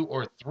watching 2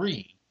 or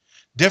 3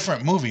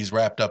 different movies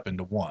wrapped up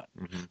into one.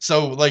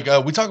 So, like,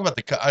 I talked about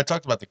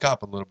the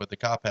cop a little bit. The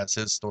cop has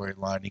his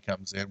storyline. He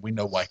comes in. We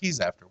know why he's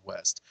after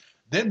West.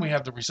 Then we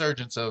have the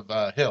resurgence of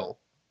Hill,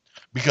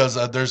 because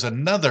there's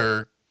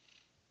another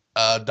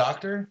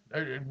doctor.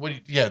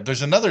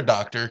 There's another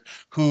doctor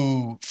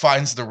who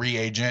finds the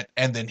reagent,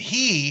 and then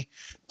he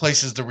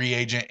places the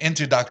reagent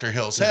into Dr.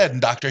 Hill's head, and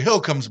Dr.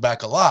 Hill comes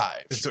back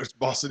alive. It starts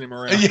bossing him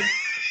around. Yeah,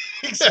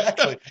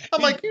 exactly.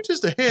 I'm like, you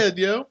just ahead,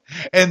 yo.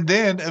 And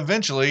then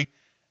eventually,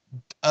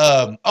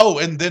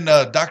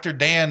 Dr.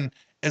 Dan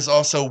is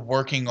also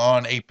working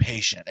on a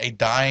patient, a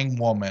dying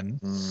woman.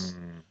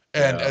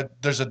 And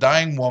there's a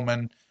dying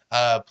woman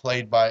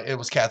played by, it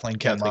was Kathleen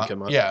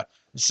Kinmont. Yeah.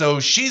 So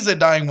she's a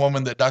dying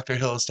woman that Dr.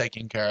 Hill is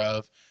taking care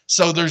of.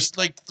 So there's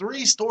like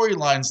 3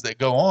 storylines that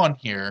go on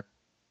here.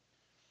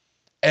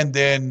 And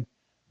then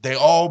they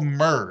all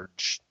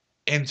merge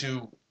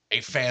into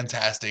a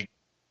fantastic,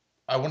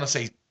 I want to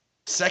say,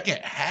 second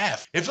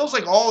half. It feels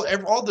like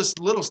all this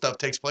little stuff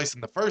takes place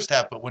in the first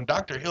half, but when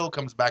Dr. Hill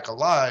comes back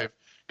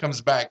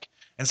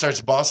and starts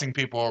bossing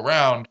people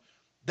around,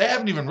 they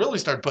haven't even really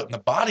started putting the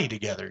body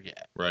together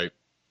yet. Right.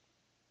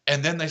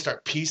 And then they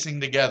start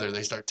piecing together.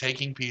 They start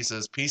taking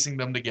pieces, piecing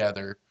them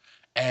together,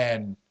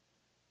 and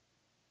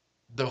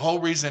the whole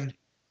reason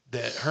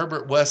that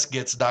Herbert West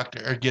gets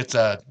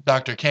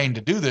Dr. Kane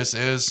to do this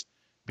is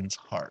his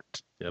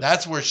heart. Yep.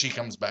 That's where she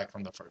comes back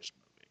from the first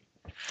movie.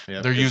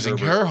 Yep, they're using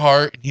her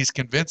heart,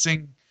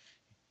 and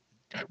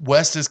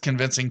West is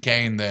convincing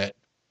Kane that,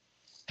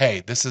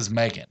 hey, this is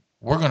Megan.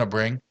 We're going to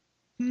bring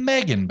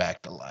Megan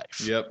back to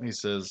life. Yep. He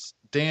says,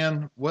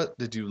 Dan, what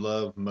did you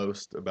love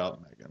most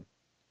about Megan?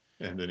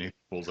 And then he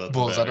pulls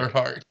out her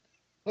heart.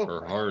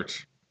 Her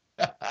heart.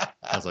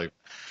 I was like,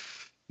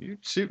 you're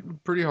shooting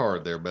pretty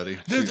hard there, buddy.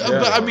 There's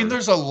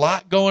a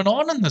lot going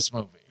on in this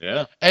movie.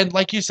 Yeah. And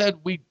like you said,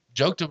 we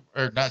joked,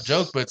 or not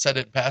joked, but said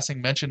it in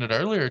passing, mentioned it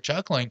earlier,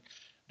 chuckling.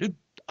 Dude,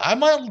 I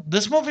like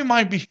this movie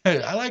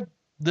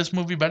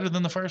better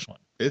than the first one.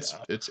 It's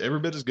every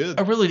bit as good.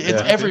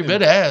 It's every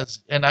bit as,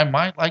 and I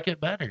might like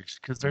it better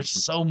because there's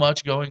so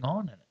much going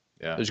on in it.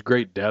 Yeah. There's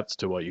great depth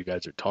to what you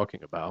guys are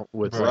talking about.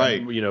 With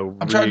I'm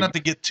trying not to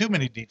get too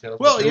many details.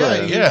 Well,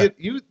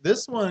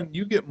 this one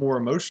you get more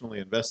emotionally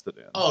invested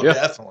in. Oh,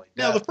 definitely.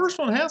 Now the first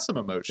one has some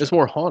emotion. It's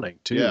more haunting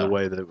too, the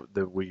way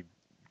that we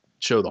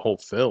show the whole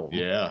film.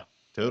 Yeah,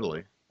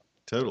 totally.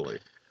 Totally.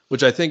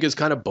 Which I think is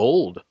kind of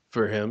bold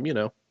for him,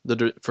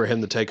 for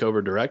him to take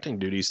over directing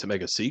duties to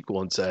make a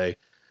sequel and say,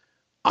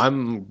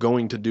 I'm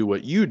going to do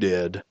what you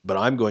did, but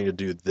I'm going to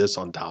do this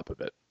on top of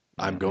it.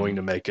 I'm going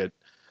to make it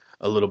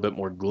a little bit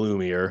more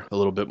gloomier, a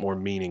little bit more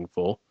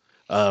meaningful,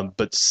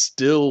 but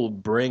still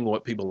bring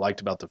what people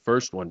liked about the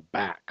first one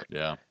back.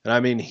 Yeah. And I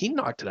mean, he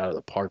knocked it out of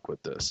the park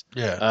with this.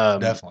 Yeah,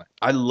 definitely.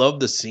 I love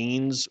the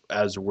scenes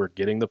as we're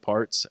getting the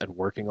parts and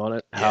working on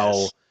it,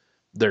 how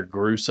they're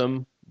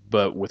gruesome,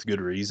 but with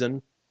good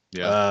reason.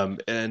 Yeah.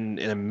 And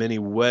in many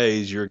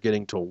ways, you're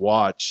getting to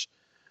watch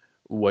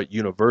what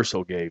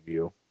Universal gave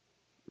you,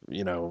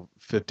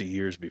 50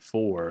 years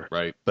before,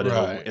 Right. but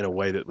Right. in a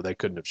way that they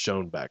couldn't have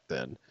shown back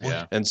then.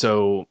 Yeah. And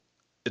so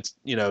it's,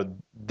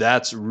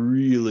 that's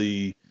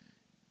really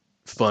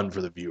fun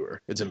for the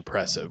viewer. It's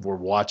impressive. We're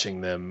watching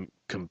them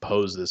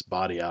compose this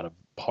body out of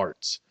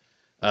parts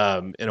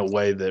in a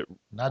way that,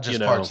 Not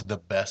just parts, the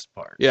best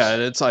parts. yeah.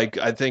 And it's like,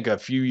 I think a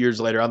few years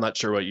later, I'm not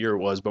sure what year it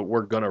was, but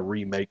we're going to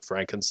remake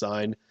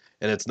Frankenstein,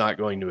 and it's not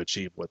going to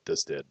achieve what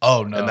this did.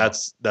 Oh, no. And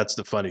that's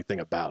the funny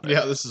thing about it.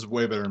 Yeah, this is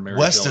way better than Mary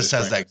Wes Shelley's just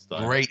has that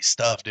Frankenstein. great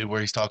stuff, dude,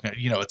 where he's talking,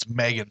 it's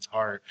Megan's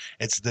heart.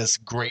 It's this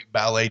great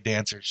ballet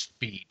dancer's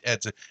feet.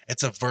 It's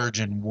a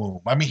virgin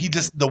womb. I mean,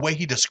 the way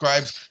he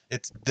describes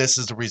this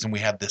is the reason we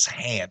have this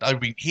hand. I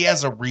mean, he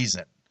has a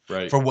reason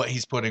for what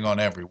he's putting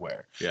on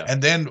everywhere. Yeah.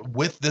 And then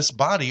with this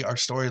body, our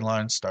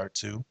storylines start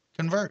to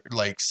convert.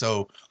 Like,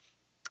 so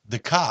the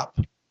cop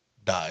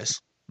dies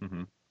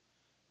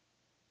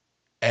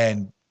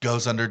and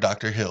goes under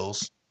Dr.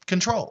 Hill's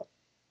control.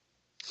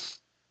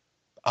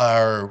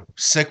 Our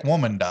sick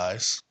woman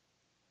dies,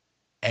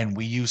 and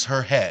we use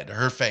her head,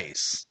 her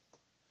face,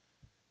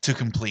 to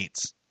complete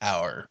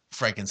our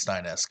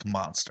Frankenstein-esque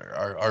monster,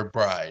 our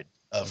bride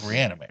of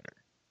Reanimator.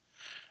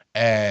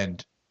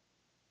 And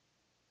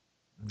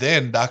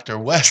then Dr.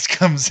 West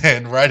comes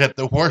in right at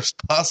the worst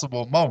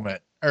possible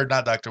moment. Or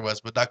not Dr.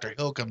 West, but Dr.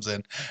 Hill comes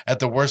in at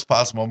the worst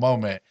possible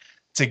moment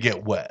to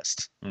get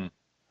West.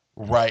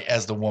 Right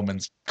as the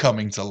woman's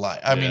coming to life.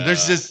 I mean,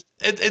 there's just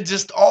it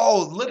just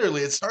all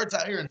literally it starts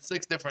out here in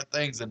 6 different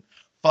things and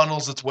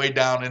funnels its way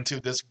down into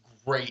this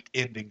great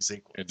ending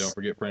sequence. And don't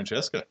forget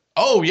Francesca.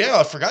 Oh yeah,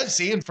 I forgot.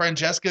 Seeing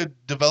Francesca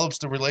develops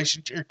the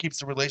relationship, or keeps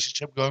the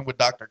relationship going with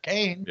Dr.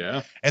 Kane.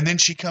 Yeah. And then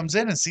she comes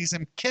in and sees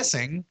him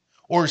kissing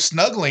or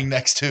snuggling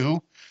next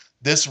to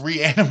this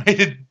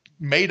reanimated,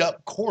 made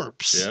up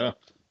corpse. Yeah.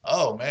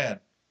 Oh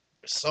man,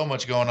 there's so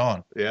much going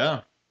on.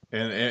 Yeah.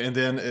 And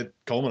then it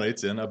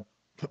culminates in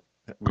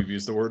we've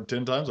used the word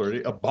 10 times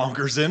already, a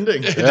bonkers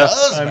ending. It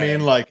does, I man.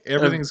 mean, like,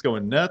 everything's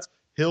going nuts.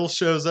 Hill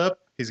shows up.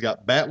 He's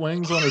got bat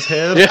wings on his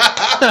head.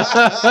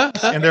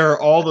 And there are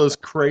all those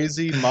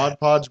crazy Mod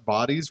Podge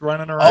bodies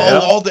running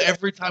around.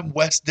 Every time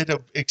Wes did an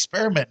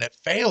experiment and it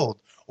failed,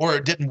 or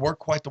it didn't work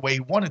quite the way he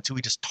wanted to,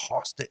 he just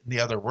tossed it in the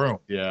other room.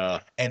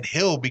 Yeah. And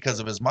Hill, because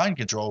of his mind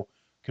control,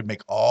 could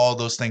make all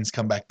those things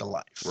come back to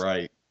life.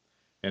 Right.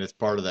 And it's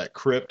part of that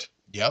crypt.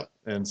 Yep.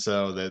 And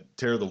so they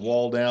tear the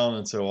wall down,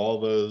 and so all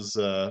those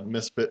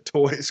misfit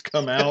toys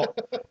come out.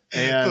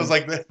 And feels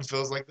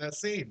like that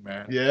scene,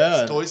 man.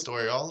 Yeah. It's Toy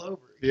Story all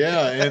over.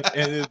 Yeah, and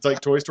it's like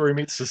Toy Story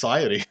meets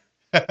Society.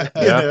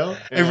 Yeah.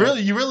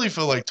 You really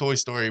feel like Toy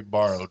Story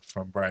borrowed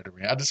from Bride of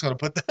Reanimator. I'm just gonna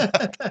put that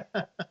out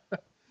there.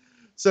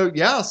 So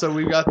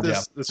we've got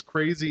this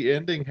crazy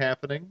ending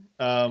happening.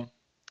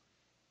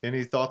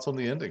 Any thoughts on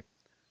the ending?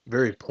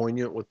 Very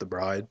poignant with the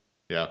bride.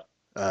 Yeah.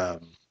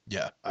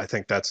 Yeah. I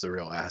think that's the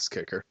real ass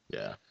kicker.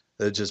 Yeah.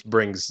 It just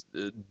brings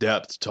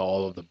depth to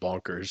all of the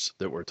bonkers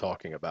that we're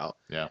talking about.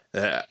 Yeah.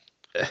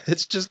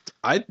 It's just,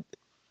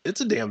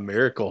 it's a damn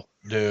miracle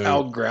Dude.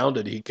 how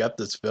grounded he kept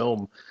this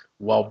film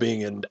while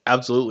being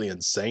absolutely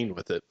insane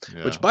with it.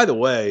 Yeah. Which, by the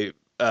way,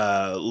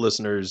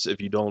 listeners, if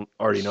you don't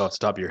already know off the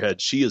top of your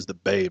head, she is the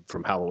babe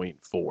from Halloween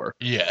 4.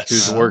 Yes.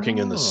 Who's working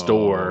in the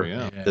store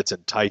yeah. that's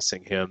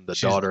enticing him, the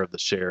daughter of the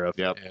sheriff.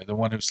 Yep. Yeah, the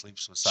one who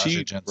sleeps with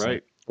Sasha Jensen.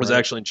 Right. Was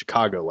actually in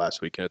Chicago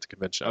last weekend at the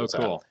convention I was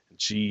at. And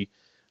she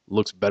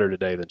looks better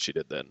today than she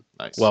did then.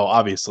 Nice. Well,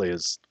 obviously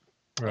as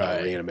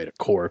Right. reanimated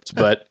corpse,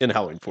 but in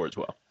Halloween 4 as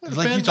well.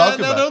 Like you talk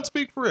about. Don't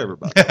speak for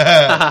everybody.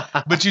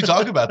 But you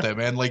talk about that,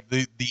 man. Like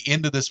the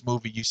end of this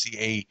movie, you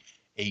see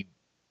a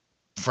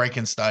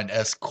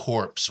Frankenstein-esque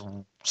corpse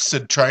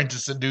trying to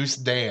seduce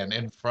Dan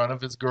in front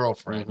of his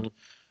girlfriend,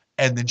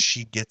 and then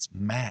she gets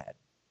mad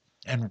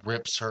and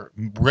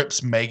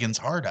rips Megan's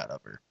heart out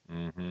of her,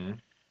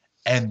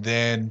 and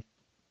then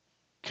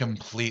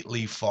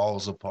completely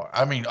falls apart.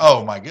 I mean,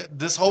 oh my god,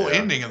 this whole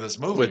ending of this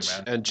movie,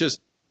 man. And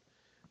just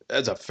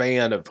as a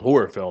fan of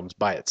horror films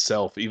by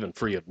itself, even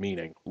free of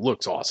meaning,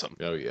 looks awesome.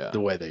 Oh yeah.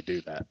 The way they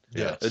do that.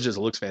 Yes. It just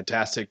looks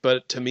fantastic.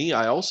 But to me,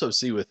 I also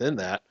see within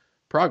that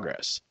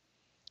progress.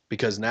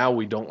 Because now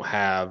we don't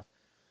have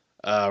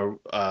an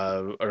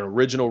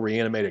original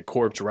reanimated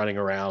corpse running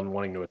around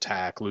wanting to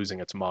attack, losing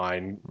its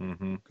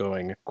mind,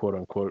 going quote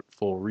unquote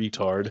full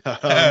retard.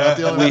 Not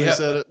the only one who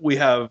said it. We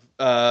have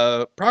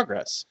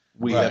progress.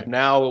 We have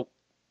now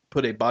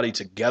put a body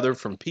together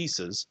from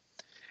pieces,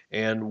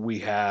 and we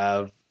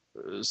have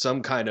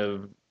some kind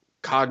of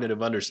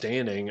cognitive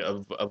understanding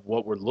of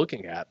what we're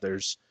looking at.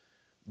 There's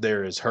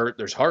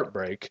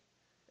heartbreak,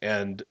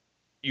 and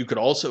you could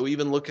also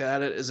even look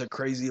at it as a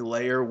crazy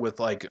layer with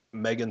like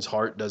Megan's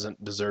heart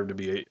doesn't deserve to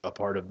be a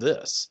part of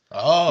this.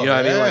 Oh, You know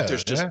what I mean? Like yeah,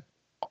 there's just yeah.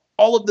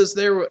 all of this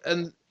there,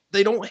 and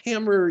they don't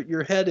hammer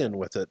your head in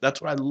with it.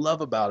 That's what I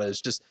love about it.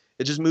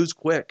 It just moves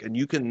quick, and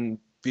you can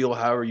feel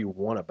however you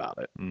want about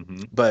it.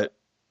 Mm-hmm. But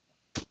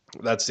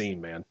that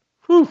scene, man,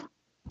 whew,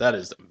 that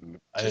is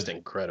just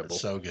incredible.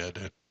 So good,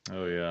 dude.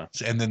 Oh yeah.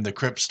 And then the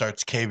crypt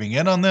starts caving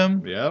in on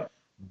them. Yep.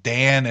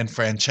 Dan and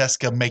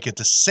Francesca make it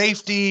to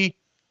safety,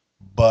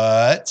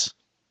 but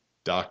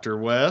Dr.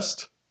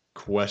 West?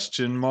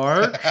 Question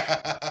mark?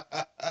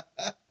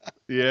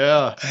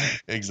 Yeah.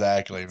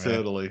 Exactly, man.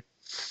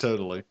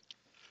 Totally.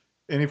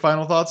 Any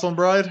final thoughts on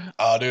Bride?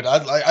 Oh, dude,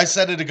 I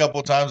said it a couple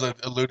of times. I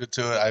alluded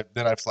to it.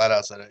 Then I flat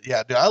out said it.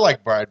 Yeah, dude, I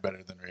like Bride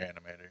better than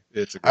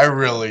Reanimator. I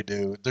really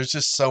do. There's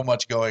just so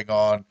much going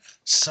on,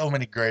 so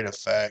many great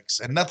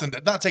effects, and nothing.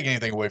 Not taking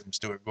anything away from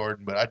Stuart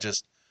Gordon, but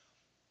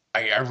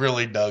I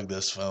really dug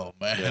this film,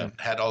 man. Yeah.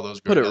 Had all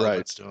those great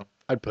elements to him.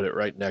 I'd put it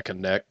right neck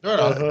and neck. Right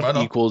on.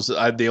 Equals.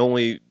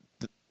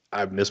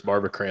 I've missed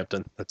Barbara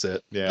Crampton. That's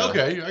it. Yeah.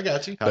 Okay, I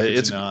got you. How But could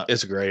it's you not?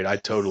 it's great.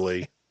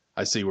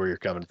 I see where you're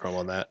coming from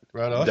on that.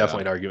 Right on.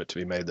 Definitely an argument to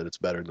be made that it's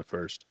better than the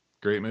first.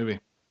 Great movie.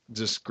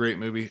 Just great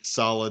movie.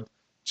 Solid.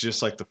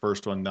 Just like the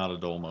first one, not a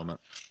dull moment.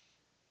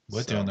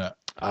 With you on that.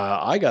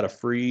 I got a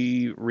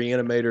free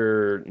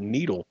Reanimator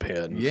needle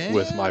pen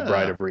with my Yeah.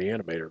 Bride of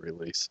Reanimator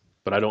release,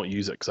 but I don't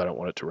use it because I don't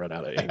want it to run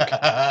out of ink.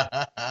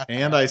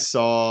 And I've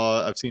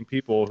seen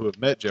people who have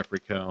met Jeffrey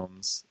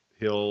Combs.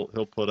 He'll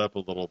put up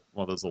one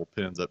of those little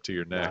pins up to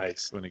your neck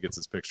Nice. when he gets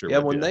his picture. Yeah,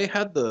 with when you. they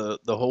had the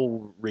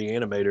whole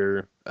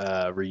Reanimator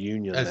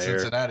reunion At there,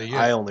 Cincinnati,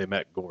 yeah. I only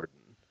met Gordon.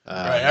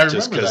 Right, I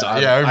just remember 'cause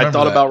that. Yeah, I I remember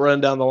thought that. about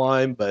running down the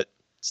line, but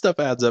stuff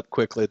adds up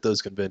quickly at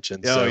those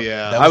conventions. Oh so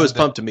yeah. That I was was the-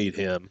 pumped to meet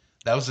him.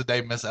 That was the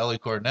day Miss Ellie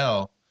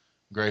Cornell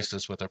graced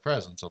us with her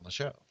presence on the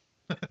show.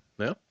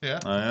 Yeah. Yeah.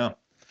 I know.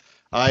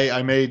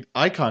 I made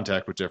eye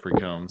contact with Jeffrey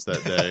Combs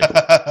that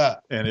day,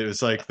 and it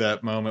was like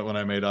that moment when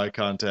I made eye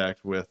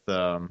contact with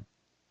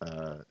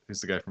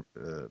who's the guy from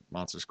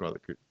Monster Squad?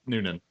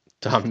 Noonan.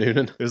 Tom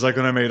Noonan. It was like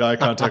when I made eye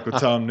contact with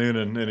Tom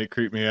Noonan, and it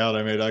creeped me out.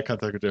 I made eye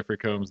contact with Jeffrey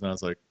Combs, and I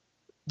was like,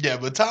 Yeah,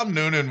 but Tom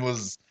Noonan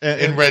was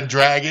And- in Red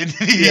Dragon.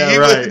 Yeah,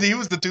 right. He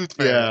was the Tooth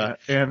Fairy. yeah,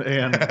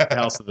 and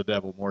House of the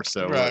Devil more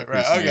so. Right, It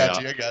right. creeps me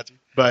out. I got you.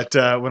 But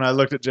when I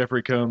looked at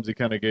Jeffrey Combs, he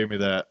kind of gave me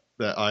that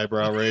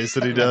eyebrow raise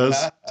that he does.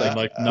 And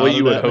like What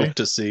you nodded would at me. hope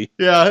to see.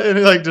 Yeah, and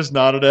he like just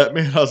nodded at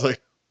me, and I was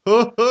like,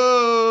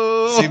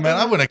 oh. See, man,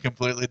 I went a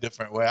completely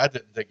different way. I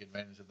didn't take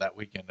advantage of that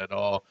weekend at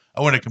all.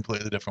 I went a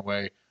completely different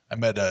way. I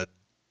met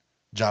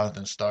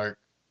Jonathan Stark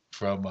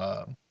from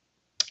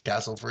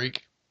Castle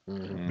Freak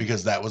Mhm.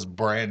 because that was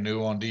brand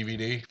new on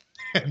DVD.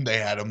 And they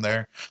had him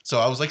there. So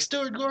I was like,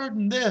 Stuart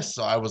Gordon, this.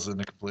 So I was in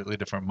a completely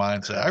different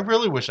mindset. I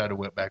really wish I'd have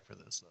went back for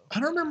this, though. I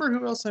don't remember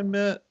who else I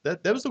met.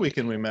 That was the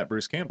weekend we met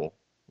Bruce Campbell,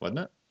 wasn't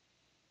it?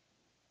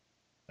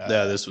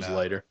 Yeah, this was no.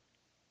 later.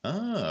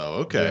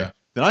 Oh, okay. Yeah.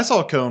 Then I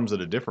saw Combs at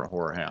a different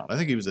horror hound. I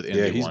think he was at Indy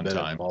Yeah, he's one been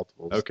time. in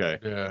multiples. Okay,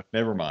 Yeah.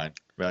 never mind.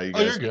 Well, you Oh,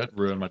 guys you're good.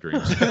 ruined my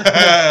dreams. All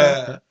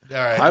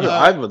right.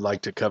 I would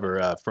like to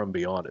cover From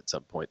Beyond at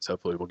some point, so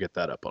hopefully we'll get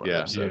that up on our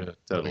Yeah. website. Yeah,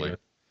 Totally. good.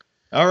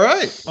 All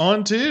right,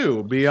 on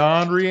to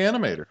Beyond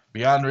Reanimator.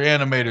 Beyond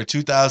Reanimator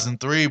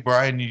 2003,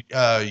 Brian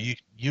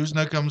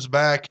Usna comes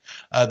back.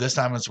 This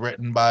time it's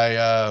written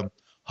by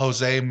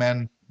Jose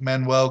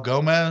Manuel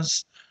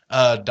Gomez.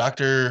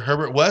 Dr.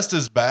 Herbert West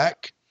is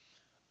back.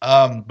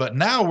 But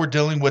now we're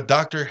dealing with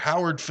Dr.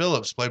 Howard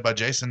Phillips, played by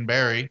Jason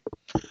Barry.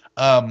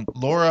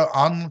 Laura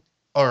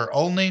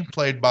Olney,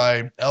 played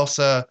by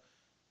Elsa.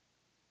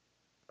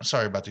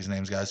 Sorry about these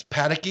names, guys.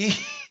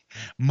 Pataky.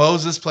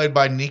 Moses, played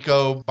by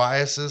Nico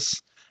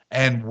Biasis,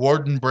 and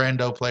Warden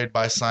Brando, played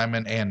by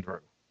Simon Andrew.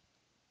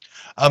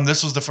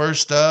 This was the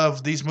first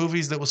of these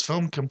movies that was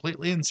filmed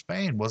completely in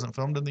Spain. Wasn't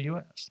filmed in the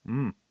U.S.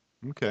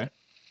 Okay.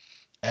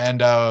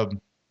 And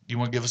you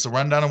want to give us a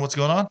rundown of what's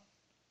going on?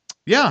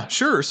 Yeah,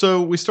 sure. So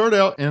we start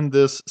out in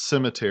this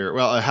cemetery.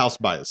 Well, a house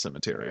by a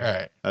cemetery. All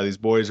right. These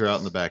boys are out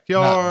in the Not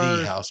backyard.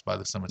 the house by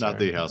the cemetery. Not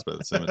the house by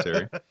the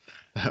cemetery.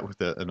 With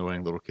that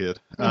annoying little kid.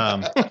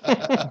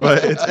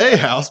 But it's a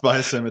house by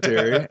a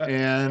cemetery.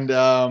 And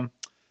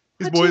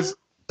these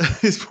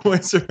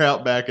boys are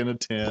out back in a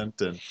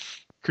tent and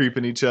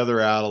creeping each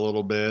other out a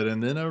little bit.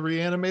 And then a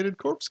reanimated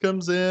corpse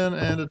comes in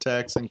and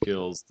attacks and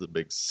kills the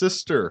big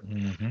sister.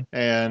 Mm-hmm.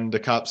 And the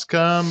cops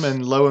come,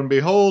 and lo and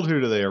behold, who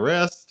do they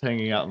arrest?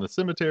 Hanging out in the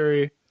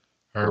cemetery,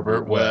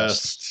 Herbert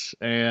West.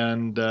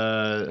 And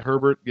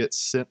Herbert gets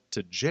sent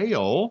to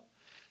jail,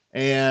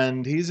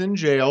 and he's in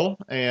jail.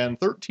 And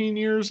 13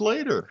 years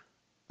later,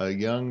 a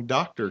young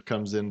doctor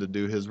comes in to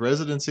do his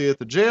residency at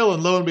the jail,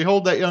 and lo and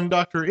behold, that young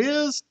doctor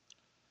is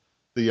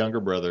the younger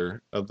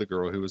brother of the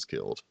girl who was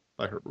killed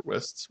by Herbert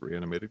West's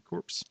reanimated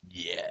corpse.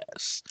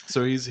 Yes.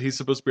 So he's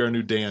supposed to be our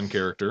new Dan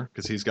character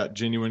because he's got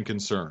genuine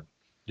concern.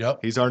 Yep.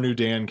 He's our new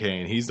Dan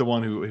Kane. He's the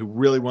one who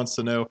really wants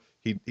to know.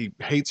 He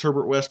hates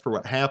Herbert West for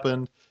what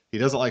happened. He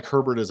doesn't like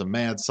Herbert as a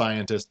mad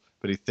scientist,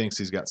 but he thinks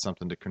he's got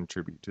something to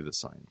contribute to the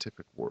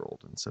scientific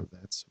world, and so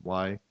that's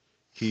why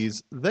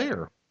he's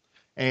there.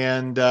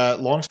 And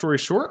long story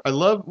short,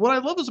 what I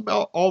love is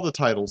about all the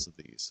titles of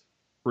these.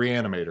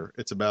 Reanimator.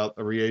 It's about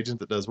a reagent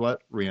that does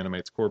what?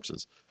 Reanimates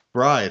corpses.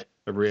 Bride,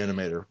 a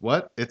reanimator.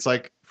 What? It's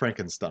like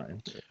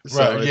Frankenstein.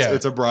 So Right,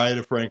 it's a Bride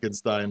of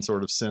Frankenstein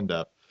sort of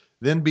send-up.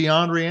 Then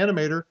beyond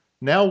Reanimator,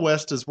 now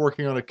West is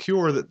working on a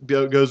cure that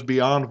goes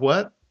beyond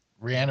what?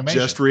 Reanimation.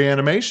 Just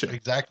reanimation.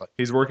 Exactly.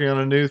 He's working on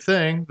a new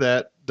thing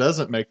that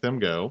doesn't make them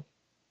go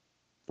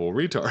full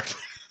retard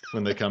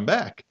when they come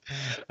back.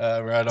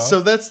 Right on.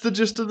 So that's the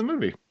gist of the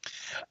movie.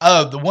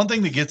 The one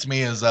thing that gets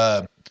me is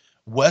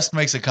West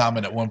makes a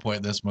comment at one point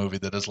in this movie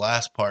that his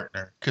last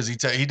partner, because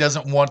he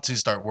doesn't want to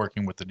start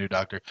working with the new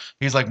doctor.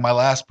 He's like, my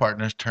last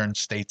partner turned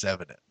state's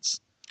evidence.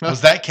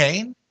 Was that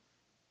Kane?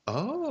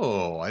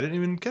 Oh, I didn't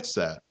even catch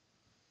that.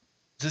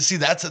 See,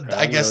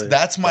 I guess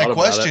that's my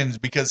question,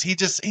 because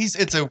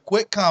it's a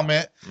quick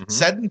comment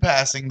said in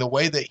passing, the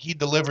way that he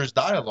delivers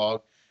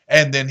dialogue,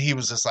 and then he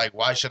was just like,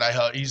 why should I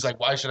help? He's like,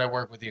 why should I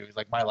work with you? He's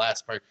like, my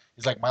last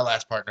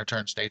partner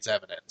turned state's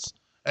evidence.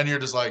 And you're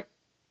just like,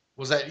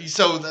 was that?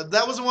 So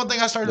that was the one thing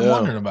I started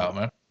wondering about,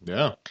 man.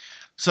 Yeah.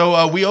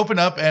 So we open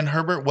up and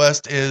Herbert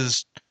West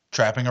is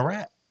trapping a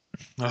rat.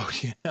 Oh,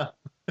 yeah.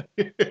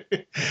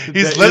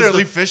 He's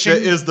literally fishing.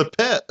 That is the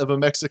pet of a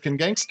Mexican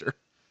gangster.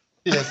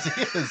 Yes,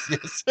 he is.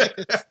 Yes, he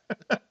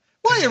is.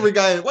 Why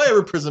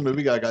every prison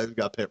movie got a guy who's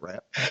got a pet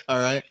rat? All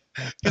right.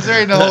 Because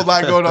there ain't a whole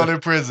lot going on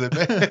in prison.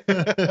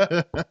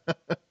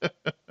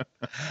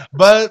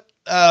 But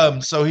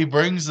so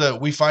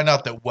we find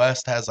out that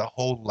West has a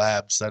whole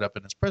lab set up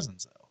in his prison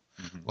cell.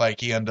 Like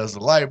he undoes the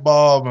light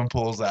bulb and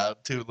pulls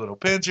out 2 little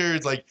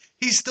pinchers. Like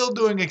he's still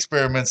doing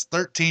experiments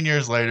 13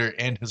 years later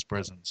in his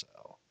prison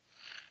cell.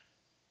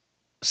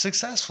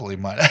 Successfully,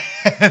 might I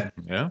add.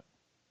 Yeah,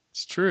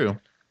 it's true.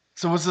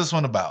 So what's this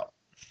one about?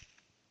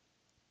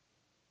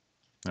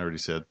 I already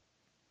said.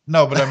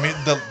 No, but I mean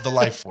the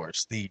life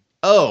force. The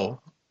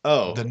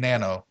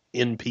nano.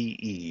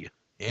 NPE.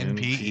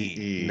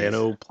 NPE.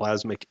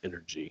 Nanoplasmic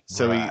energy.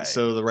 So Right.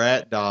 so the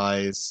rat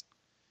dies,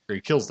 or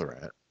he kills the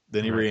rat.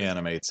 Then he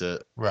reanimates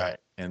it. Right.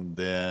 And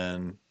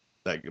then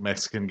that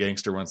Mexican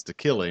gangster wants to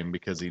kill him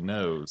because he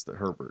knows that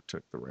Herbert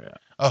took the rat.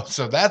 Oh,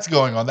 so that's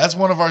going on. That's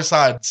one of our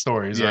side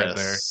stories right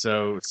there.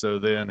 So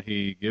then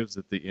he gives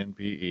it the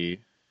NPE,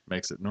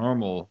 makes it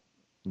normal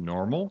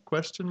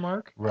question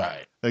mark?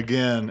 Right.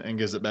 Again, and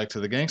gives it back to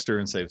the gangster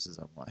and saves his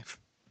own life.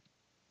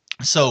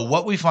 So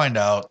what we find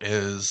out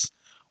is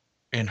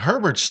in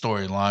Herbert's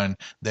storyline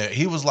that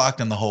he was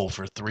locked in the hole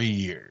for 3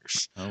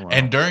 years. Oh, wow.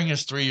 And during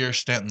his 3-year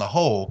stint in the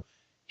hole,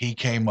 he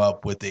came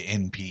up with the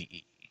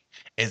NPE.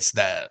 It's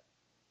that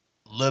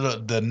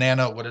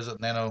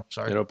Nanoplasmic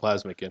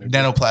energy.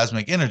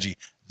 Nanoplasmic energy.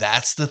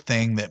 That's the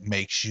thing that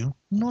makes you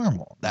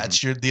normal.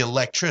 That's the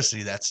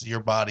electricity. That's your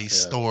body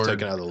stored.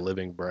 Taken out of the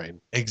living brain.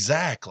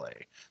 Exactly.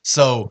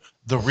 So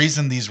the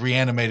reason these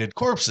reanimated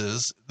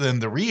corpses, then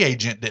the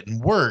reagent didn't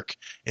work,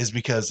 is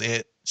because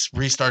it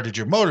restarted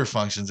your motor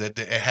functions. It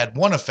had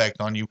one effect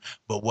on you,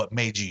 but what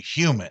made you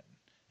human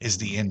is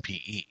the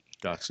NPE.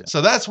 Gotcha. So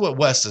that's what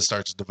West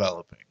starts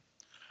developing.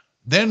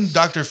 Then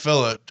Dr.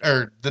 Phillip,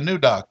 or the new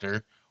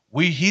doctor,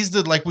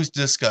 like we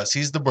discussed,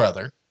 he's the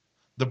brother.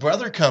 The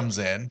brother comes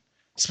in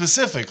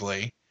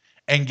specifically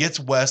and gets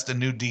West a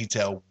new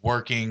detail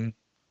working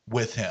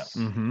with him.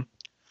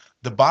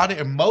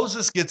 Mm-hmm.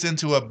 Moses gets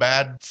into a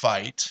bad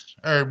fight,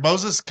 or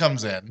Moses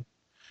comes in,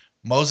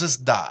 Moses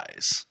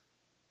dies,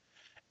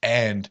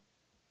 and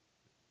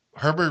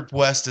Herbert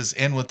West is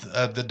in with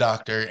the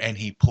doctor, and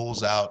he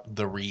pulls out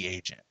the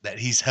reagent that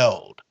he's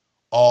held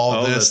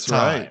all this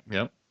time. Right.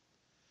 Yep.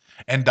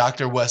 And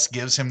Dr. West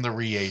gives him the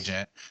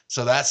reagent,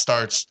 so that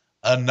starts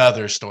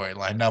another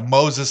storyline. Now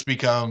Moses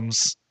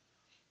becomes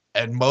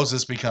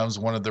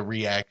one of the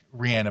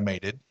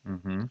reanimated,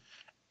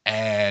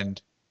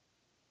 and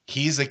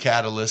he's a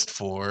catalyst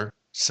for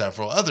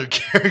several other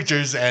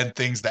characters and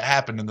things that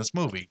happen in this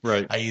movie.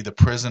 Right. I.e. the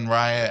prison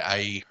riot,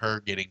 i.e.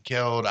 her getting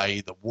killed,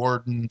 i.e. the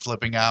warden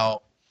flipping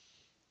out.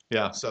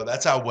 Yeah. So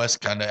that's how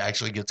West kind of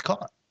actually gets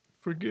caught.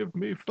 Forgive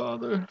me,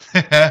 Father,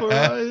 for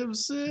I have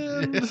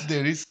sinned.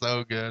 Dude, he's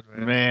so good,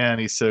 man. Man,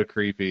 he's so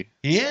creepy.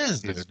 He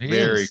is, dude. He's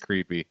very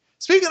creepy.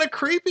 Speaking of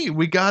creepy,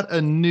 we got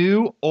a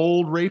new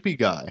old rapey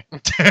guy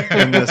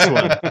in this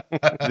one.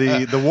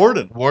 The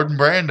warden. Warden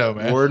Brando,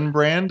 man. Warden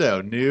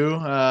Brando. New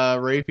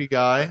rapey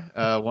guy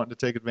wanting to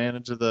take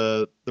advantage of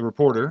the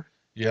reporter.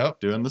 Yep.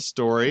 Doing the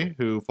story,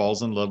 who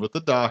falls in love with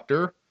the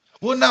doctor.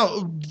 Well,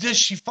 now, does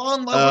she fall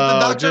in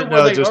love with the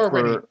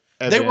doctor?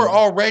 They were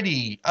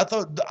already.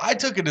 I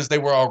took it as they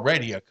were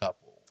already a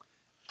couple.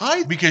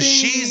 Because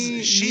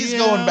she's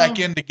going back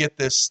in to get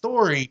this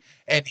story,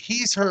 and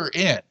he's her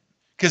in,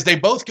 because they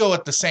both go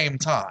at the same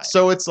time.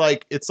 So it's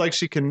like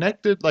she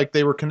connected, like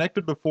they were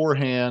connected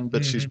beforehand,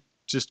 but she's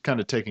just kind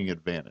of taking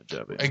advantage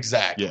of it.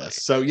 Exactly.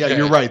 Yes. So yeah,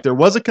 you're right. There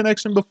was a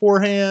connection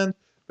beforehand,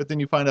 but then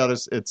you find out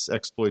it's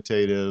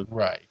exploitative.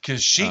 Right.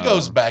 Because she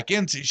goes back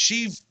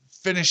she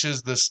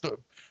finishes the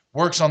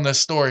works on this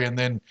story, and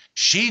then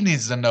she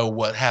needs to know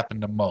what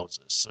happened to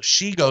Moses. So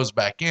she goes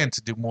back in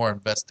to do more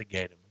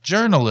investigative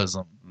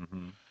journalism.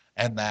 Mm-hmm.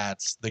 And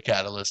that's the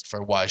catalyst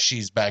for why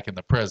she's back in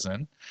the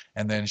prison.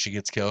 And then she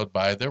gets killed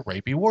by the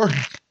rapey warden.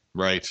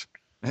 Right.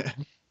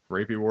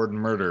 Rapey Warden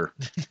murder.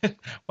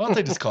 Why don't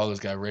they just call this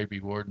guy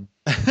Rapey Warden?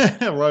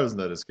 Why wasn't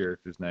that his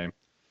character's name?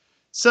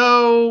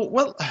 So,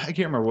 well, I can't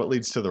remember what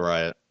leads to the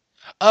riot.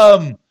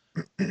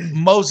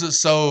 Moses.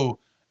 So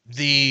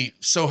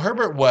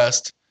Herbert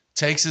West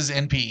takes his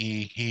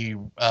NPE. He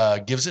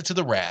gives it to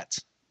the rat,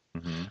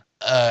 Mm-hmm.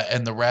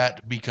 and the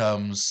rat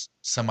becomes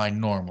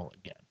semi-normal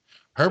again.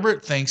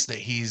 Herbert thinks that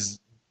he's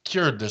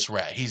cured this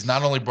rat. He's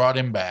not only brought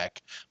him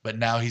back, but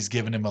now he's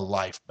given him a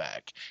life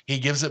back. He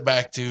gives it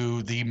back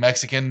to the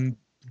Mexican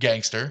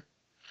gangster,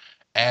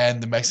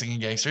 and the Mexican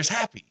gangster is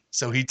happy.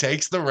 So he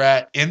takes the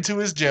rat into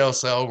his jail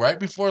cell right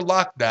before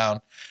lockdown,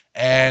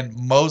 and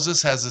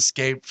Moses has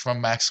escaped from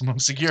maximum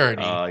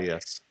security.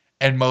 Yes.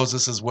 And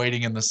Moses is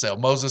waiting in the cell.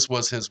 Moses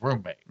was his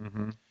roommate.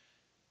 Mm-hmm.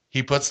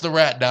 He puts the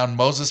rat down.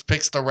 Moses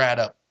picks the rat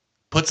up,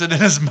 puts it in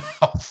his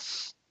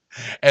mouth,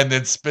 and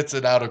then spits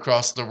it out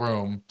across the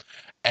room.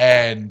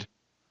 And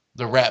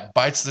the rat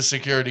bites the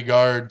security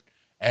guard.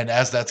 And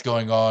as that's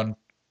going on,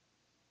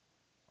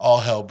 all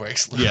hell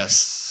breaks loose.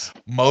 Yes.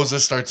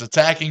 Moses starts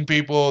attacking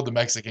people. The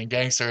Mexican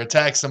gangster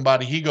attacks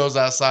somebody. He goes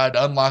outside,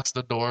 unlocks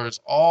the doors.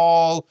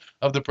 All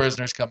of the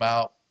prisoners come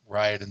out.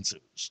 Riot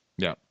ensues.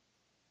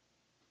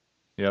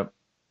 Yep.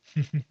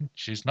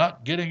 She's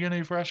not getting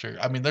any fresher.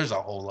 I mean, there's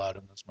a whole lot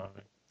in this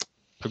movie.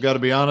 I've got to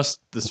be honest,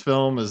 this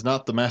film is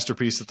not the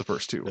masterpiece that the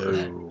first two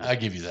were. I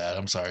give you that.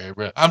 I'm sorry.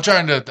 I'm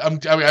trying to.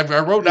 I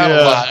wrote down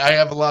a lot. I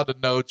have a lot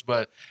of notes,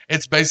 but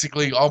it's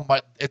basically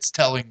it's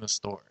telling the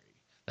story.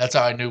 That's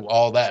how I knew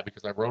all that,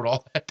 because I wrote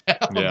all that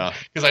down. Yeah.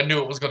 Because I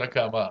knew it was going to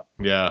come up.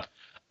 Yeah.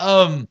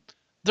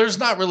 There's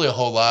not really a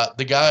whole lot.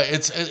 The guy,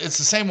 it's the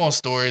same old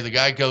story. The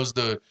guy goes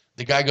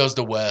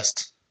to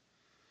West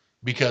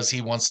because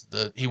he wants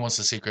the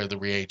secret of the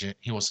reagent.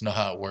 He wants to know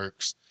how it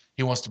works.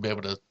 He wants to be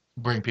able to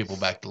bring people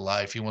back to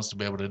life. He wants to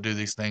be able to do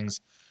these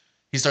things.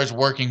 He starts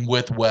working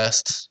with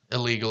West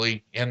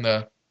illegally in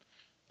the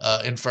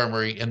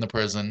infirmary in the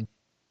prison.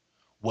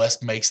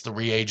 West makes the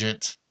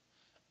reagent,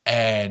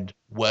 and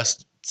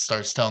West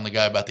starts telling the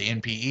guy about the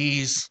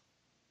NPEs,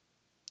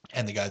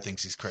 and the guy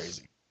thinks he's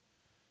crazy.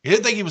 He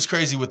didn't think he was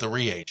crazy with the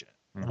reagent.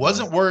 Mm-hmm.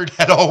 Wasn't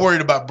at all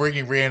worried about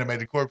bringing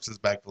reanimated corpses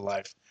back to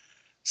life.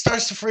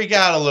 Starts to freak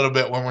out a little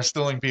bit when we're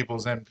stealing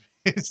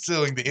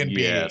stealing the NPE.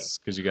 Yes,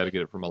 because you got to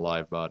get it from a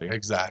live body.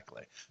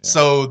 Exactly. Yeah.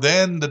 So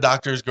then the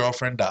doctor's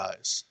girlfriend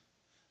dies.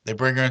 They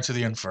bring her into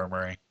the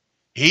infirmary.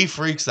 He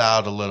freaks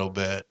out a little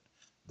bit.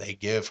 They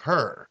give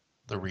her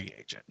the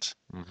reagent.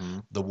 Mm-hmm.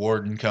 The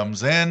warden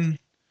comes in.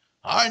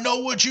 I know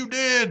what you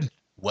did.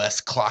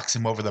 Wes clocks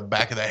him over the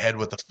back of the head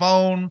with a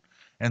phone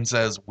and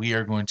says, we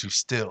are going to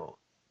steal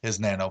his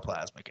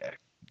nanoplasmic egg.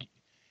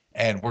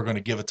 And we're going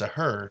to give it to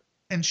her,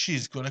 and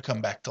she's going to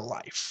come back to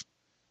life.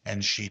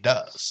 And she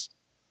does.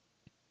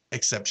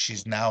 Except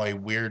she's now a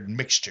weird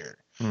mixture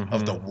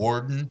of the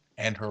warden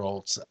and her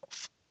old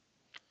self.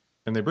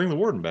 And they bring the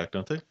warden back,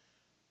 don't they?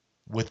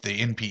 With the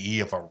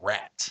NPE of a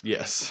rat.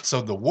 Yes.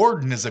 So the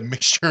warden is a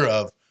mixture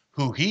of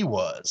who he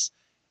was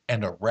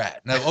and a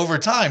rat. Now, over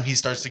time, he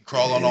starts to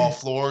crawl on all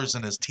floors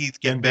and his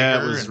teeth get bigger.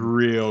 And that was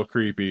real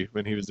creepy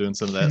when he was doing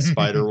some of that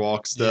spider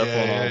walk stuff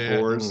on all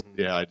fours.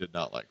 Yeah, I did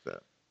not like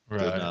that. Right.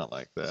 Did not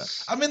like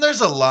that. I mean,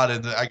 there's a lot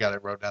in I got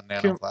it wrote down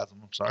nanoplasm.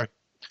 I'm sorry.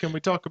 Can we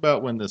talk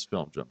about when this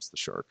film jumps the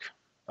shark?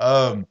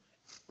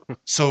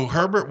 So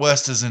Herbert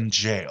West is in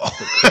jail.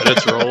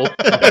 Credits roll.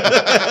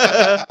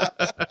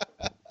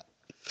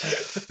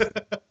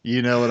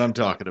 You know what I'm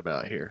talking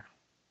about here.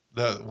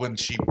 When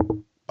she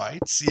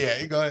bites?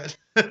 Yeah, go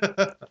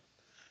ahead.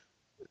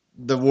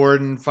 The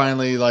warden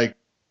finally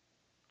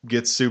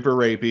gets super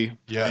rapey,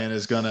 Yeah. and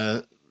is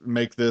gonna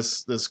make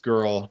this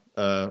girl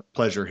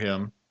pleasure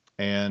him,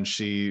 and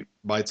she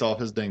bites off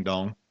his ding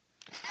dong.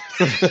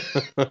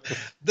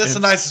 That's the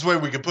nicest way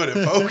we could put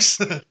it, folks.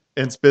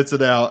 And spits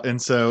it out.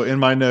 And so in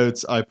my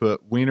notes, I put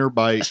wiener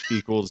bite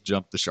equals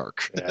jump the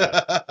shark.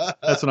 Yeah.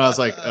 That's when I was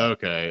like,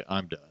 okay,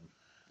 I'm done.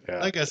 Yeah.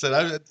 Like I said,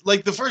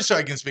 the first show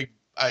I can speak,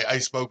 I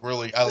spoke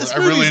really, I This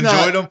really movie's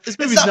enjoyed them. This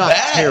It's movie's not not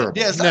bad. terrible.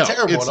 Yeah, it's not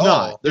terrible it's at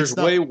not. all. There's It's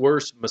not. way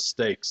worse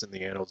mistakes in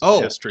the annals Oh.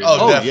 of history.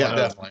 Oh, than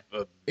definitely.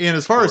 And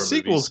as far horror as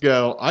sequels movies.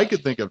 go, I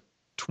could think of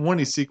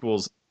 20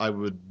 sequels I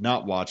would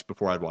not watch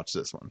before I'd watch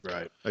this one.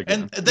 Right.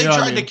 Again. And they You know what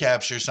tried I to mean?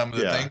 capture some of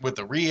the Yeah. thing with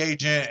the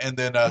reagent, and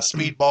then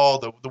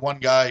Speedball, the one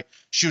guy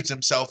shoots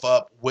himself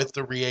up with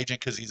the reagent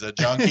because he's a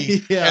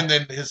junkie, Yeah. and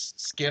then his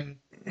skin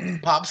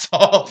pops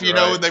off, you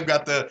know, Right. and they've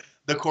got the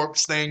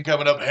corpse thing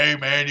coming up. Hey,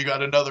 man, you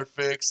got another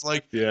fix.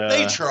 Like, Yeah.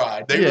 they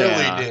tried. They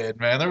Yeah. really did,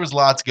 man. There was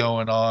lots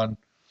going on.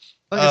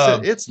 Like I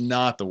said, it's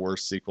not the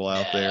worst sequel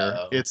out there.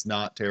 No. It's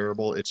not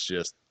terrible. It's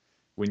just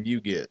when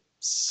you get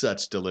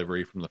such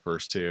delivery from the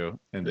first two,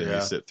 and then Yeah.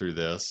 you sit through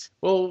this.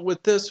 Well,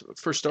 with this,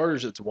 for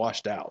starters, it's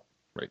washed out.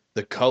 Right.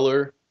 The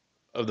color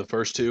of the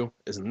first two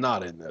is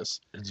not in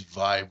this. It's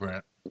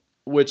vibrant.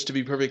 Which, to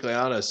be perfectly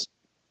honest,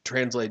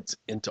 translates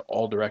into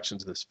all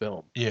directions of this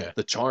film. Yeah.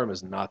 The charm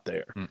is not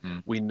there.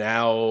 Mm-mm. We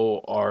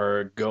now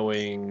are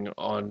going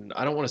on,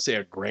 I don't want to say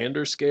a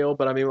grander scale,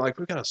 but I mean, like,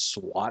 we've got a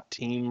SWAT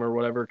team or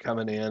whatever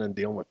coming in and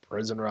dealing with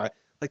prison riot.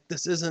 Like,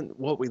 this isn't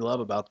what we love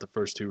about the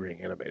first two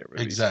Reanimator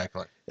movies.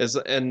 Exactly.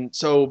 And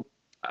so,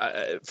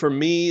 for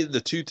me,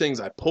 the two things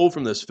I pull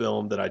from this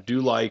film that I do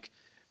like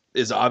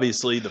is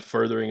obviously the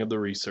furthering of the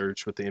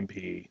research with the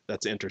MP.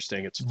 That's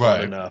interesting. It's fun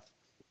Right. enough.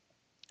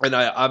 And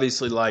I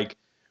obviously like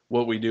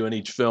what we do in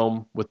each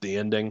film with the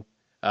ending.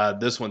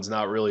 This one's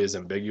not really as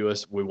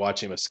ambiguous. We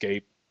watch him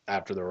escape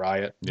after the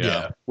riot,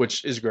 Yeah.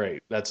 which is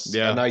great. That's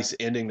Yeah. a nice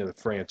ending to the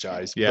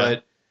franchise. Yeah.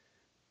 But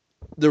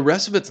the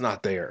rest of it's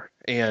not there.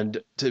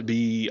 And to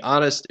be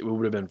honest, it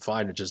would have been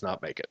fine to just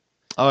not make it.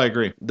 Oh, I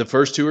agree. The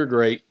first two are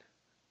great.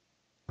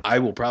 I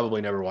will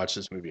probably never watch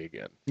this movie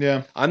again.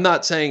 Yeah. I'm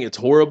not saying it's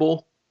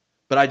horrible,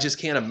 but I just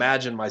can't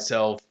imagine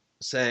myself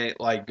saying,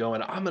 like,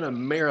 going, I'm going to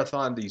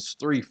marathon these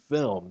 3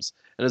 films.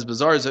 And as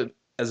bizarre as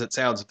it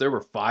sounds, if there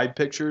were 5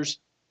 pictures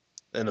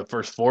and the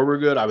first 4 were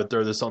good, I would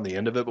throw this on the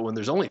end of it. But when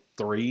there's only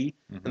 3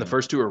 and the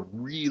first 2 are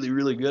really,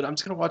 really good, I'm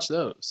just going to watch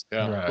those.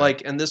 Yeah. Right.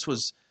 Like, and this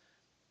was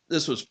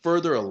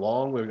further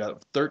along. We've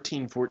got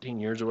 13, 14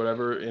 years or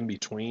whatever in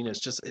between. It's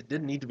just, it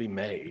didn't need to be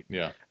made.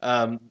 Yeah.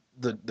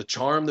 The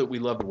charm that we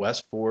loved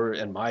Wes for,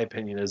 in my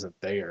opinion, isn't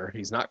there.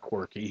 He's not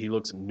quirky. He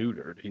looks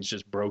neutered. He's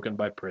just broken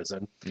by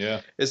prison.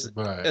 Yeah.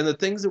 Right. And the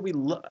things that we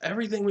love,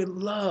 everything we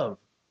love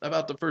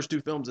about the first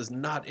 2 films is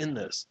not in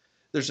this.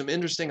 There's some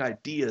interesting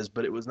ideas,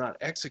 but it was not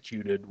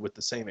executed with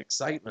the same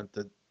excitement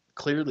that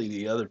clearly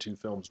the other 2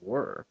 films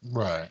were.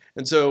 Right.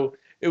 And so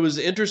it was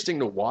interesting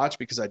to watch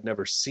because I'd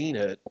never seen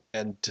it,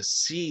 and to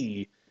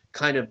see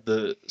kind of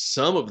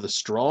some of the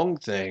strong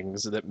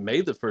things that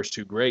made the first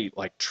 2 great,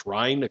 like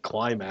trying to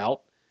climb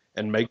out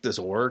and make this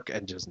work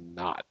and just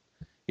not.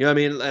 You know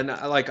what I mean? And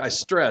I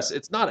stress,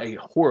 it's not a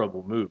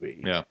horrible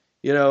movie. Yeah.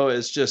 You know,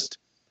 it's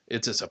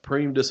a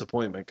supreme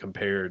disappointment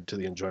compared to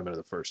the enjoyment of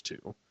the first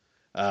 2.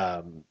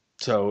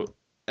 So,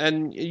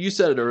 and you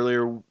said it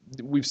earlier,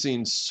 we've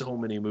seen so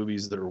many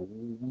movies that are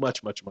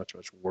much, much, much,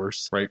 much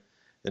worse. Right.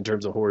 In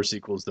terms of horror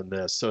sequels than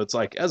this. So it's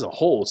like, as a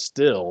whole,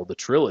 still, the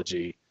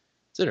trilogy,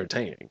 it's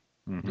entertaining.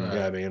 Mhm. You know what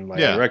I mean? Like,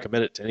 Yeah. I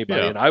recommend it to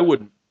anybody, Yeah. and I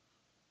wouldn't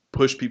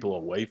puch people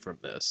away from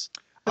this.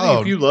 I think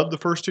Oh. if you love the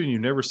first 2 and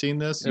you've never seen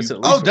this, It's you,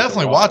 at least worth a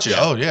Definitely watch it. Yeah.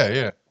 Oh,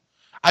 yeah.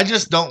 I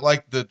just don't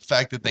like the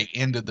fact that they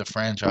ended the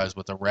franchise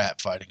with a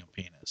rat fighting a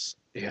penis.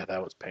 Yeah,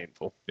 that was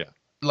painful.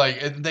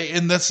 Like,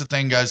 and that's the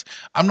thing, guys.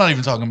 I'm not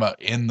even talking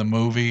about in the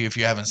movie. If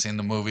you haven't seen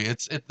the movie,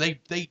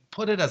 they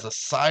put it as a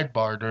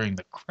sidebar during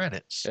the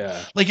credits.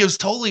 Yeah. Like, it was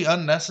totally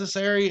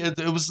unnecessary.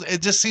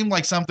 It just seemed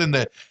like something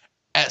that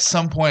at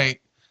some point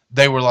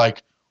they were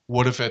like,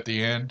 what if at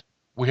the end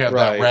we have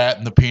that Right. rat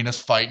and the penis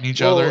fighting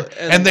each Well, other?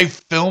 And they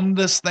filmed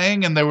this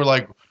thing and they were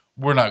like,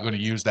 we're not going to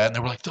use that. And they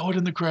were like, throw it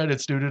in the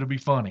credits, dude. It'll be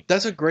funny.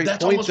 That's a great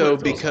That's point, almost what though,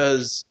 it feels like.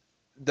 because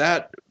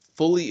that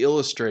fully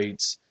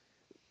illustrates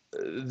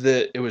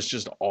that it was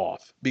just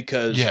off.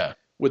 Because Yeah.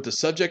 with the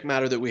subject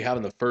matter that we have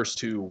in the first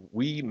 2,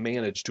 we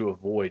managed to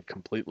avoid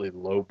completely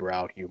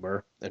lowbrow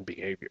humor and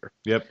behavior.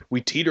 Yep.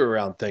 We teeter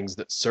around things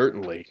that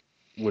certainly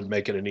would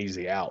make it an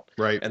easy out,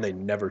 Right. and they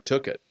never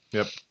took it.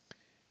 Yep.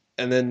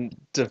 And then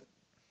to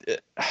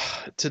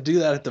do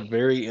that at the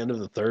very end of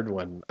the third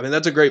one, I mean,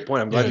 that's a great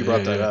point. I'm glad you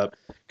brought that up,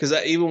 because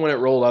even when it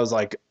rolled, I was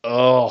like,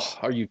 oh,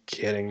 are you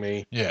kidding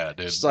me? Yeah,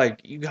 dude. It's like,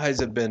 you guys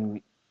have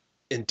been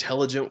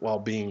intelligent while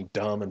being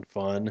dumb and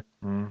fun.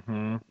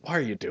 Mm-hmm. Why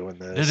are you doing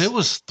this? Dude, it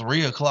was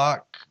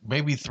 3:00,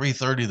 maybe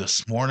 3:30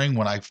 this morning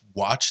when I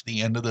watched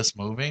the end of this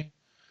movie,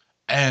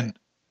 and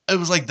it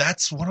was like,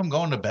 that's what I'm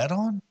going to bed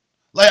on.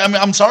 Like, I mean,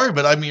 I'm sorry,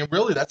 but I mean,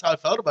 really, that's how I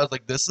felt about it.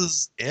 Like, this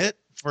is it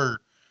for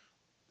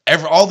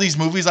all these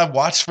movies I've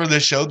watched for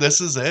this show. This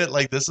is it.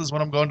 Like, this is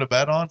what I'm going to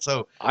bed on.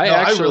 So I no,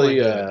 actually,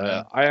 did,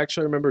 man. I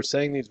actually remember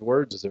saying these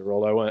words as it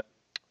rolled. I went,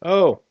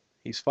 "Oh,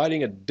 he's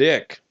fighting a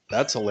dick.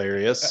 That's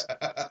hilarious."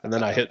 And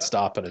then I hit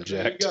stop and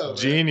eject.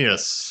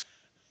 Genius.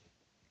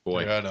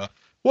 Boy. Yeah, I know.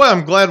 Well,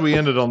 I'm glad we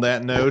ended on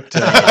that note.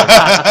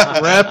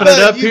 Wrapping it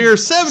up here.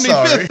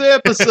 75th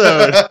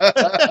episode.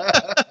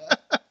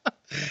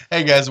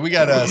 Hey guys, we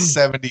got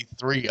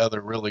 73 other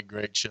really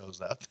great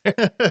shows out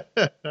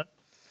there.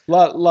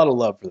 Lot of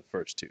love for the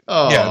first 2.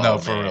 Oh, Yeah, no,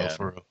 for man. real,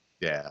 for real.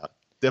 Yeah.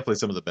 Definitely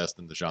some of the best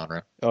in the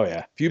genre. Oh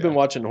yeah. If you've been Yeah.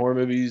 watching horror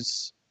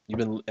movies, you've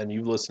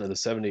listened to the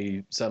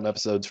 70-some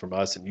episodes from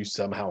us, and you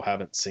somehow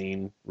haven't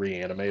seen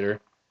Reanimator,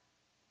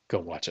 go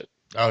watch it.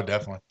 Oh,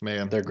 definitely.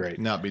 Man, They're great.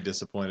 Not be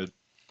disappointed.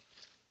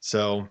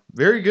 So,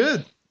 very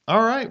good.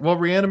 All right. Well,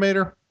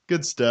 Reanimator,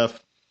 good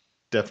stuff.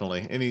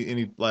 Definitely.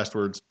 Any last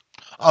words?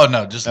 Oh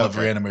no, just love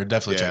Okay. Reanimator.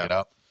 Definitely check Yeah. it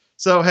out.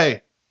 So,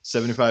 hey,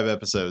 75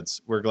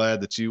 episodes. We're glad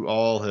that you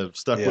all have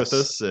stuck with Yes.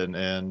 us and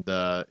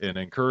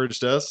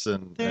encouraged us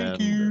and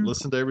Thank you.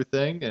 listened to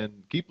everything and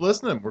keep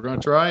listening. We're going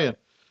to try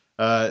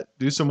and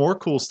do some more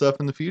cool stuff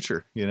in the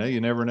future. You know, you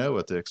never know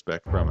what to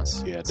expect from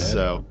us. Yeah, Dad.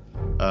 So,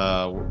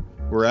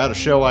 We're out of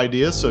show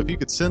ideas, so if you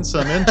could send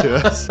some in to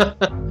us.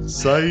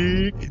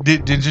 Psych.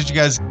 Did you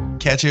guys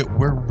catch it?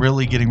 We're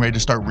really getting ready to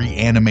start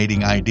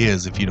reanimating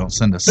ideas if you don't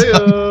send us some.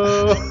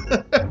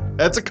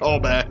 That's a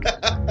callback.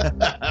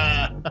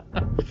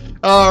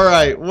 All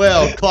right.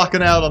 Well,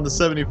 clocking out on the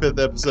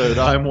 75th episode.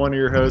 I'm one of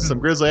your hosts. I'm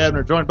Grizzly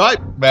Abner, joined by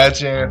Matt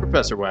Chan.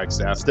 Professor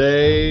Wagstaff.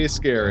 Stay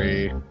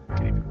scary.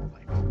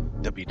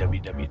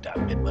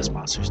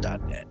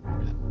 www.midwestmonsters.net.